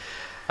fantasy.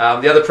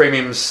 The other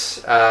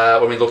premiums,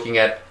 when we're looking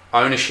at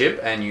ownership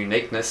and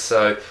uniqueness,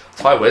 so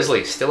Ty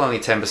Wesley, still only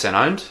 10%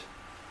 owned.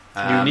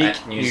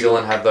 Unique. New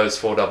Zealand have those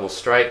 4 doubles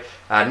straight.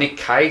 Nick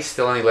Kay,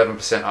 still only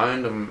 11%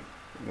 owned, and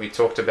we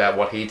talked about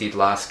what he did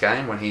last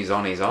game. When he's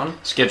on, he's on.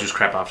 Schedule's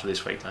crap after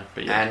this week, though.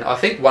 But yeah. And I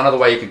think one other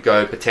way you could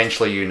go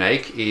potentially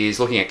unique is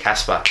looking at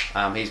Casper.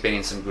 He's been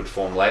in some good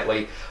form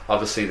lately.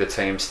 Obviously, the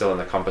team's still in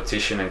the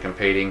competition and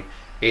competing.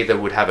 Either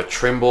would have a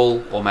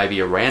Trimble or maybe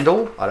a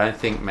Randall. I don't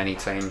think many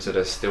teams that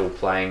are still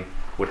playing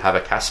would have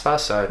a Casper,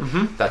 so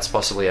that's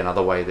possibly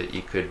another way that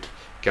you could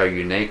go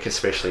unique,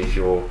 especially if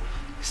you're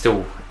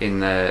still in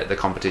the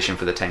competition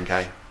for the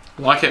 10k.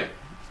 Like it.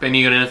 Ben,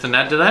 you got anything to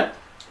add to that?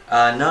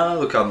 No,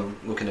 look, I'm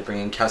looking to bring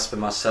in Casper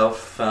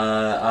myself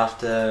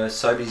after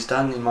Sobey's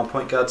done in my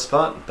point guard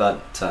spot,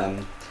 but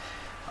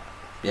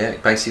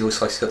Banksy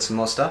looks like he's got some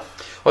more stuff.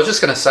 I was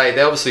just going to say,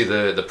 they're obviously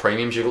the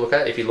premiums you look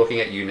at. If you're looking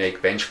at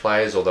unique bench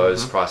players or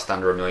those priced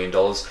under $1 million,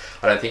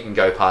 I don't think you can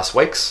go past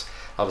Weeks.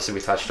 Obviously,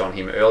 we touched on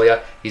him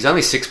earlier. He's only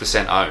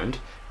 6% owned,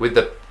 with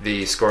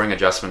the scoring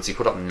adjustments, he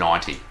put up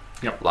 90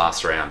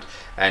 last round,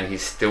 and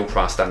he's still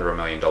priced under $1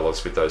 million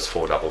with those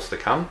 4 doubles to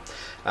come.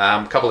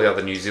 A couple of the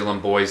other New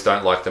Zealand boys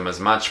don't like them as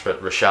much,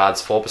 but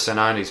Rashad's 4%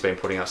 owned. He's been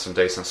putting up some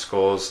decent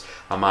scores.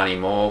 Armani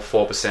Moore,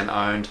 4%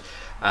 owned.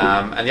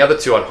 And the other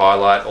two I'd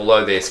highlight,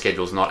 although their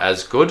schedule's not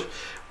as good,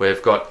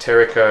 we've got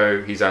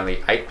Terrico, he's only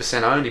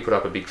 8% owned. He put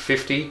up a big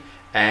 50.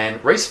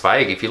 And Reece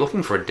Faig, if you're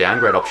looking for a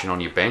downgrade option on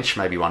your bench,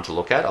 maybe one to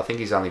look at, I think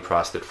he's only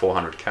priced at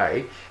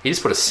 400k. He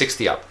just put a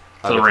 60 up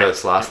over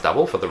his last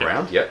double for the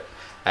round. Yep.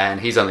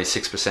 And he's only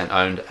 6%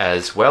 owned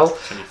as well.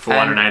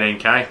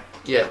 418k.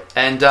 Yeah,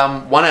 and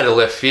one out of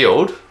left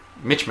field,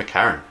 Mitch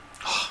McCarron.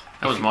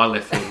 That was my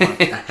left field one.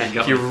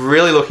 If you're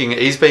really looking,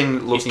 he's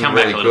been looking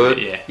really good.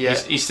 Bit,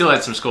 He's still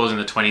had some scores in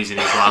the 20s in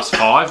his last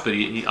 5, but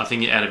I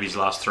think out of his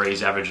last 3,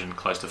 he's averaging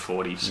close to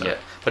 40. So. Yeah,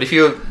 but if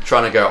you're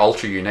trying to go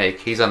ultra unique,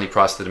 he's only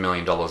priced at $1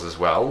 million as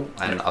well,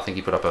 and I think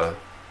he put up a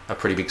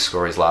pretty big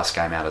score his last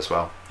game out as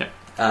well.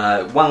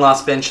 Yeah. One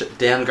last bench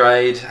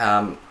downgrade,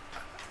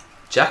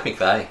 Jack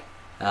McVeigh.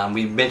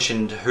 We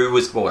mentioned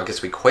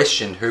we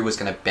questioned who was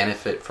going to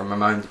benefit from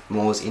Ramon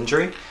Moore's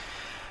injury.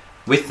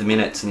 With the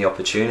minutes and the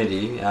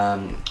opportunity,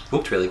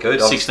 looked really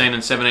good. 16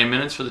 and 17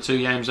 minutes for the 2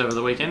 games over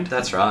the weekend.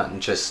 That's right,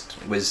 and just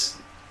was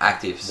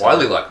active. So.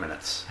 Wiley-like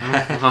minutes.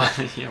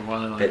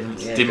 Wiley-like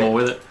minutes. Did more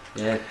with it.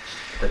 Yeah,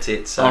 that's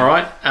it. So. All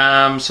right,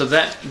 so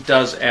that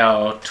does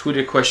our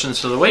Twitter questions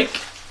for the week.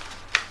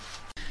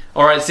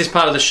 All right, it's this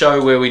part of the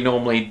show where we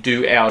normally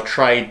do our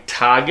trade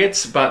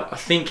targets, but I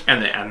think,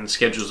 and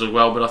schedules as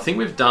well, but I think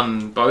we've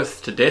done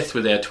both to death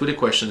with our Twitter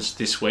questions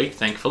this week,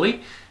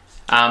 thankfully.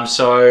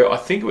 So I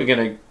think we're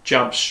going to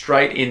jump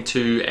straight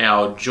into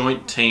our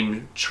joint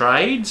team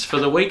trades for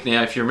the week.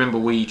 Now, if you remember,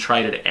 we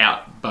traded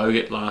out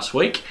Bogut last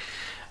week.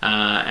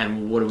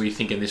 And what are we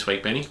thinking this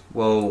week, Benny?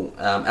 Well,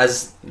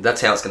 as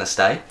that's how it's going to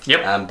stay.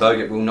 Yep.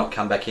 Bogut will not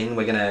come back in.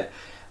 We're going to,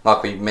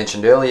 like we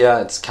mentioned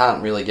earlier,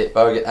 can't really get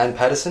Bogut and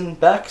Patterson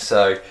back.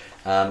 So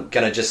going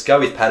to just go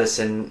with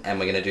Patterson, and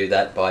we're going to do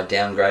that by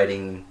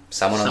downgrading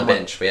someone on the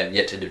bench. We have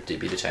yet to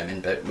be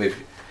determined, but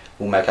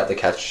we'll make up the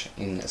catch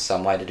in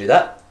some way to do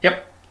that.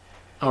 Yep.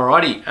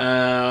 Alrighty.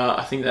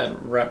 I think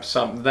that wraps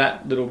up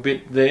that little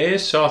bit there.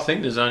 So I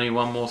think there's only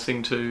one more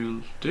thing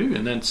to do,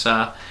 and that's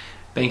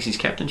Banksy's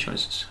captain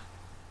choices.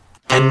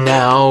 And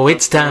now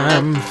it's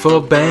time for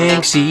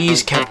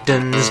Banksy's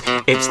captains.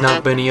 It's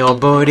not Benny or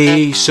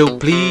Bodie, so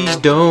please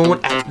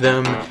don't at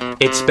them.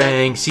 It's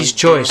Banksy's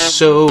choice,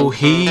 so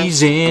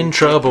he's in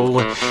trouble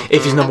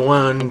if his number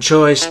one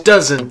choice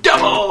doesn't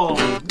double.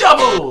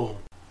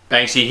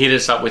 Banksy, hit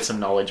us up with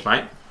some knowledge,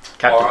 mate.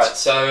 Captains. Alright,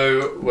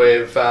 so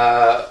we've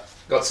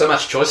got so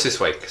much choice this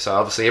week. So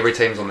obviously every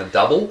team's on the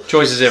double.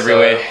 Choices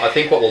everywhere. So I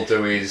think what we'll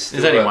do is...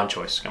 There's only one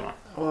choice, come on.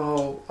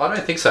 Well, I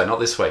don't think so, not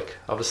this week.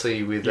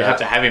 Obviously with... You have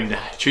to have him to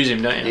choose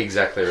him, don't you?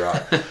 Exactly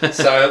right.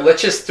 So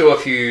let's just do a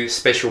few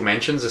special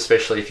mentions,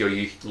 especially if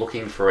you're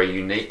looking for a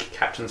unique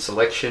captain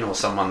selection or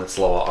someone that's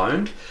lower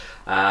owned.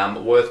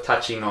 Worth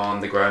touching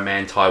on the grown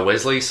man Ty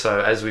Wesley. So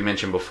as we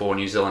mentioned before,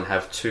 New Zealand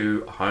have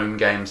 2 home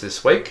games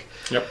this week.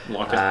 Yep,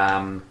 like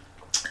it.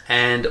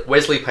 And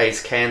Wesley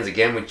plays Cairns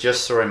again. We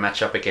just saw him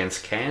match up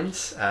against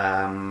Cairns.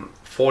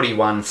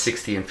 41,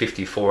 60 and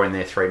 54 in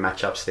their 3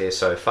 matchups there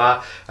so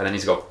far. And then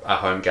he's got a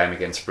home game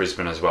against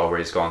Brisbane as well, where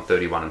he's gone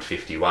 31 and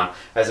 51.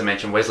 As I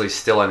mentioned, Wesley's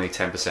still only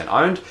 10%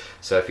 owned.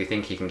 So if you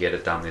think he can get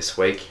it done this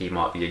week, he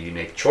might be a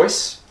unique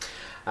choice.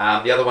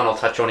 The other one I'll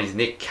touch on is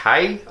Nick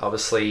Kay.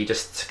 Obviously,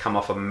 just come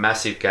off a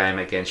massive game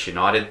against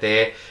United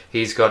there.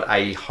 He's got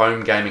a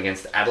home game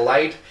against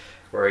Adelaide,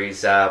 where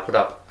he's put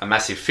up a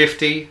massive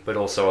 50, but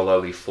also a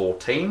lowly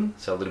 14,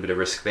 so a little bit of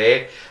risk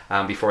there,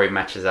 before he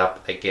matches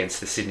up against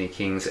the Sydney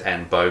Kings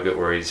and Bogut,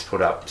 where he's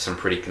put up some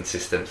pretty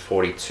consistent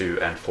 42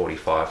 and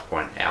 45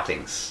 point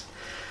outings.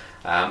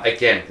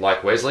 Again,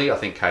 like Wesley, I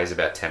think Kay's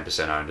about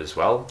 10% owned as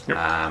well,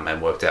 and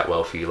worked out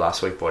well for you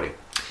last week, Boddy.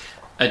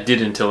 It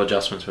did until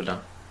adjustments were done.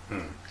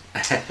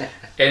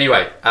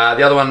 Anyway,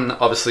 the other one,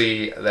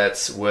 obviously,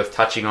 that's worth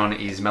touching on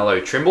is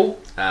Mello Trimble.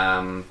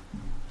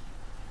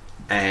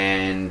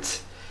 And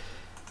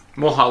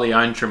more highly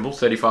owned Trimble,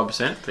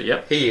 35%, but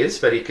yep. He is,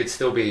 but he could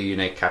still be a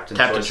unique captain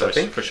choice, I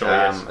think. For sure,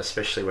 yes.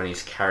 Especially when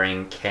he's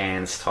carrying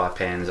Cairns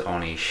Taipans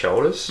on his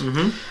shoulders.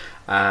 Mm-hmm.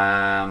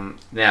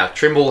 Now,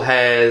 Trimble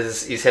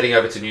is heading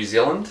over to New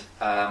Zealand,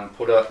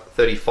 put up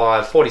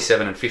 35,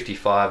 47 and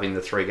 55 in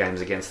the 3 games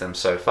against them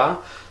so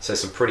far, so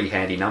some pretty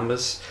handy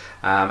numbers.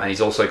 And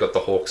he's also got the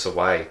Hawks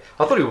away.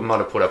 I thought he might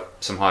have put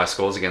up some higher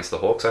scores against the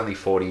Hawks, only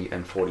 40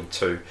 and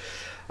 42.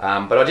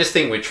 But I just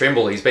think with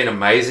Trimble, he's been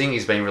amazing.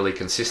 He's been really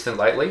consistent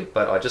lately,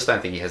 but I just don't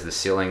think he has the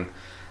ceiling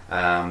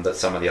that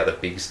some of the other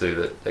bigs do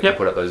that can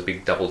put up those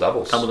big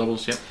double-doubles.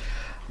 Double-doubles, yep.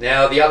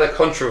 Now, the other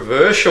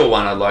controversial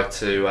one I'd like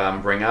to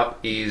bring up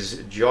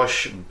is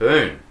Josh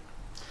Boone.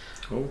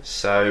 Ooh.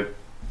 So,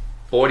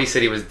 Bordy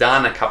said he was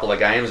done a couple of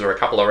games or a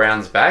couple of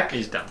rounds back.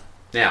 He's done.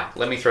 Now,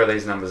 let me throw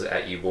these numbers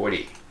at you,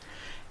 Bordy.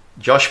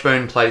 Josh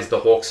Boone plays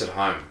the Hawks at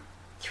home.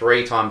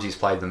 3 times he's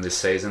played them this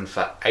season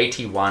for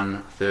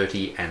 81,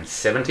 30 and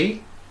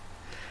 70.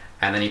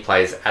 And then he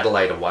plays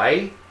Adelaide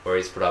away where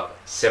he's put up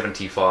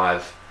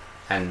 75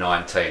 and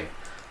 19.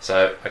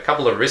 So a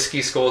couple of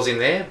risky scores in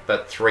there,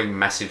 but 3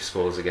 massive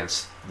scores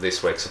against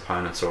this week's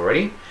opponents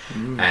already.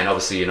 And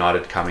obviously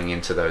United coming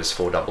into those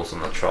 4 doubles on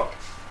the trot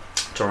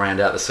to round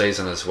out the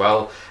season as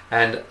well.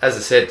 And as I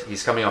said,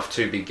 he's coming off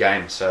 2 big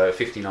games, so a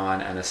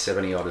 59 and a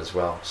 70 odd as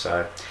well.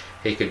 So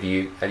he could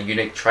be a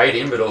unique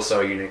trade-in, but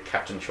also a unique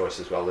captain choice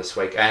as well this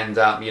week. And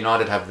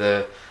United have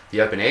the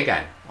open air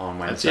game on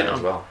Wednesday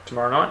as well.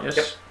 Tomorrow night, yes.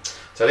 Yep.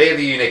 So they're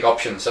the unique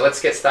options. So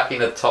let's get stuck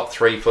into the top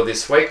 3 for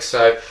this week.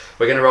 So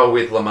we're going to roll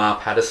with Lamar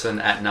Patterson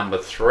at number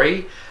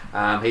 3.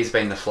 He's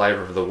been the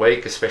flavour of the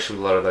week, especially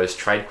with a lot of those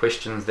trade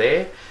questions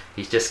there.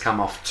 He's just come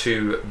off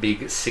 2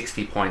 big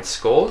 60-point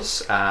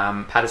scores.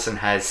 Patterson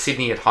has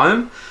Sydney at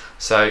home,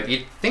 so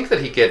you'd think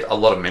that he'd get a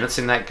lot of minutes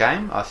in that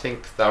game. I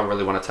think they'll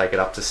really want to take it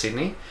up to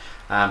Sydney.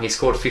 He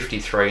scored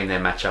 53 in their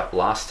matchup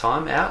last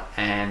time out,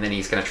 and then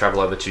he's going to travel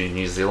over to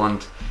New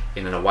Zealand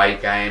in an away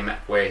game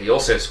where he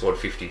also scored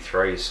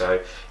 53.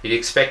 So you'd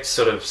expect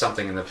sort of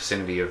something in the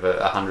vicinity of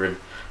 100,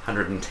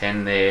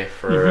 110 there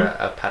for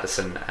a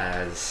Patterson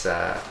as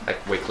a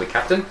weekly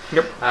captain.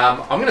 Yep.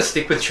 I'm going to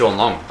stick with Sean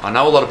Long. I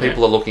know a lot of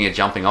people are looking at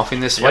jumping off in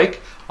this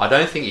week. I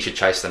don't think you should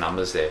chase the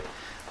numbers there.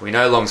 We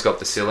know Long's got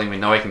the ceiling. We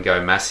know he can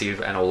go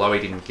massive, and although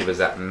he didn't give us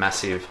that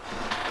massive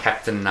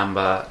captain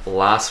number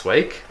last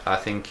week, I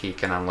think he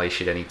can unleash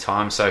it any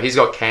time. So he's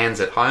got Cairns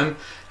at home.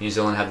 New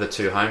Zealand have the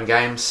 2 home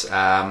games.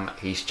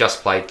 He's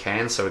just played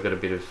Cairns, so we've got a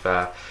bit of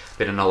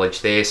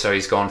knowledge there. So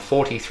he's gone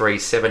 43,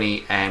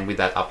 70, and with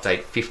that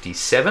update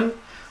 57.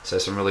 So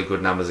some really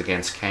good numbers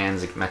against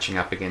Cairns, matching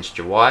up against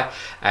Jawai.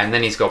 And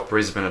then he's got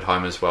Brisbane at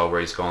home as well,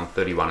 where he's gone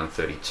 31 and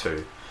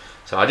 32.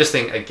 So I just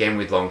think, again,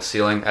 with long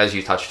ceiling, as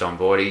you touched on,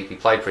 Bordy, he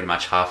played pretty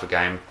much half a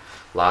game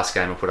last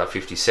game and put up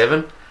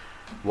 57.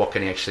 What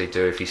can he actually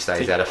do if he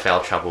stays out of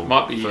foul trouble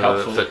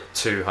for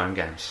 2 home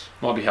games?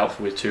 Might be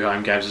helpful with 2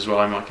 home games as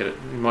well. He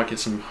might get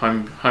some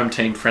home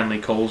team friendly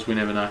calls. We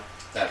never know.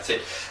 That's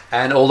it.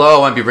 And although I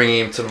won't be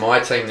bringing him to my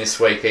team this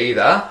week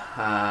either,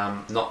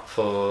 not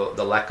for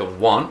the lack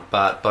of want,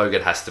 but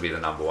Bogut has to be the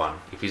number 1.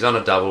 If he's on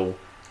a double,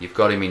 you've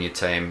got him in your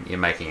team, you're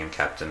making him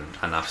captain.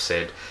 Enough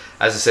said.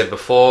 As I said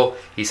before,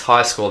 his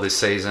high score this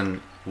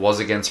season was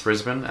against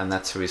Brisbane, and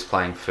that's who he's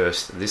playing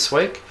first this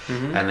week.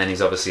 And then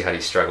he's obviously had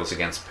his struggles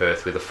against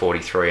Perth with a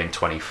 43 and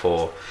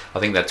 24. I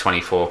think that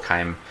 24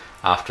 came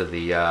after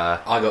the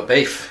I got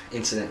beef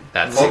incident.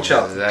 That's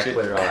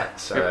exactly right.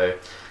 So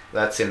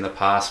that's in the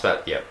past,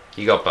 but yeah,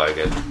 you got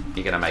Bogut.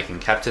 You're going to make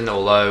him captain.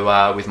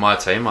 Although with my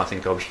team, I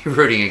think I'll be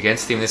rooting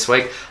against him this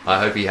week. I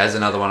hope he has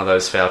another one of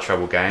those foul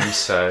trouble games.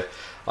 So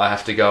I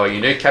have to go a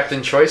unique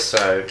captain choice.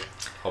 So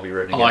I'll be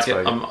rooting against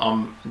Bogut.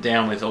 I'm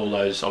down with all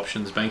those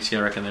options, Banksy.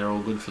 I reckon they're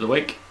all good for the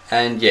week.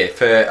 And yeah,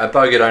 for a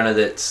Bogut owner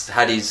that's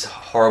had his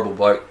horrible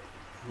bloke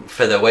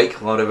for the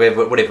week,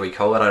 whatever we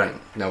call it, I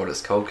don't know what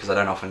it's called because I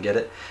don't often get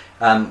it.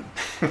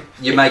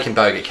 You're making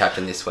Bogut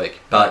captain this week,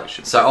 but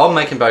so I'm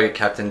making Bogut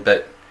captain.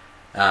 But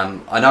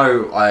I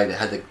know I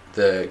had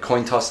the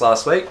coin toss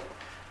last week,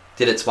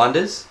 did its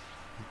wonders.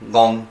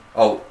 Jawai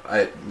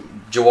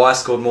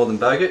scored more than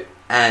Bogut,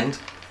 and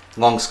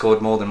Long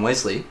scored more than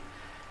Wesley,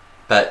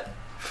 but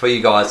for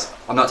you guys,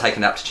 I'm not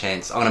taking it up to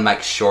chance. I'm going to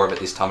make sure of it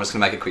this time. I'm just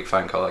going to make a quick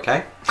phone call,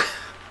 okay?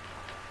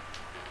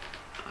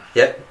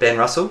 Yep, Ben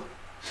Russell.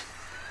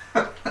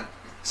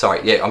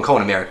 Sorry, yeah, I'm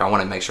calling America. I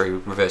want to make sure he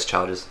reverse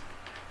charges.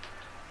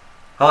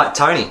 Hi,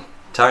 Tony.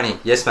 Tony,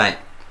 yes, mate.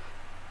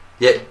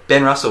 Yeah,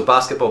 Ben Russell,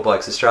 Basketball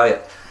Blokes,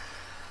 Australia.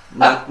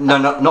 No,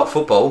 not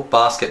football,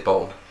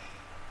 basketball.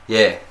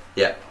 Yeah.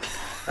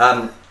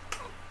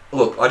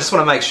 Look, I just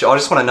want to make sure. I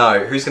just want to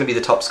know who's going to be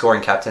the top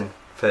scoring captain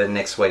for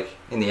next week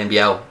in the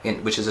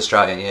NBL, which is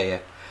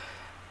Australia.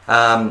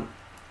 Yeah.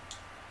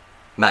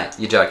 Mate,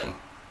 you're joking.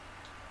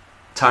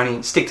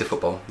 Tony, stick to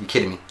football. You're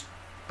kidding me.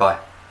 Bye.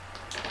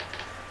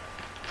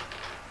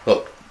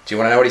 Look, do you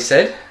want to know what he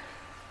said?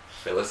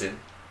 Fill us in.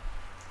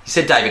 He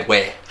said David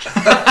Ware.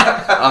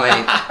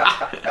 I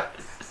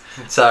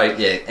mean, so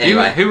yeah.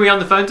 Anyway, who are we on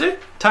the phone to?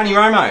 Tony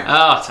Romo.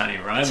 Oh, Tony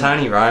Romo.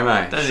 Tony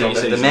Romo.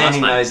 The man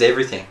who knows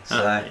everything. So.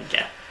 There you go.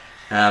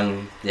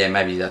 Yeah,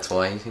 maybe that's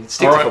why.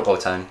 Stick to football,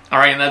 Tony. All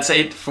right, and that's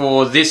it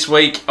for this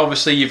week.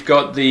 Obviously, you've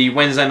got the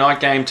Wednesday night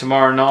game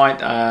tomorrow night,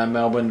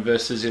 Melbourne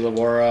versus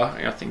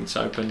Illawarra. I think it's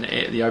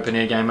the open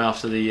air game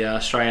after the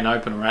Australian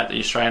Open, or at the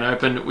Australian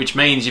Open, which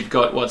means you've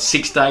got,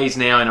 6 days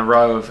now in a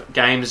row of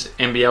games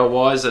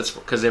NBL-wise. That's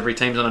because every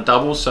team's on a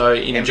double, so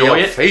enjoy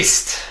NBL it.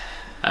 Feast.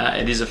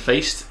 It is a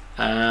feast.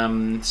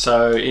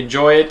 So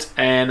enjoy it,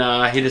 and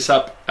hit us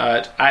up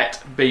at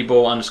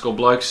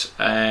bball_blokes,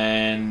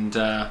 and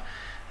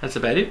that's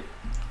about it.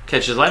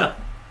 Catch you later.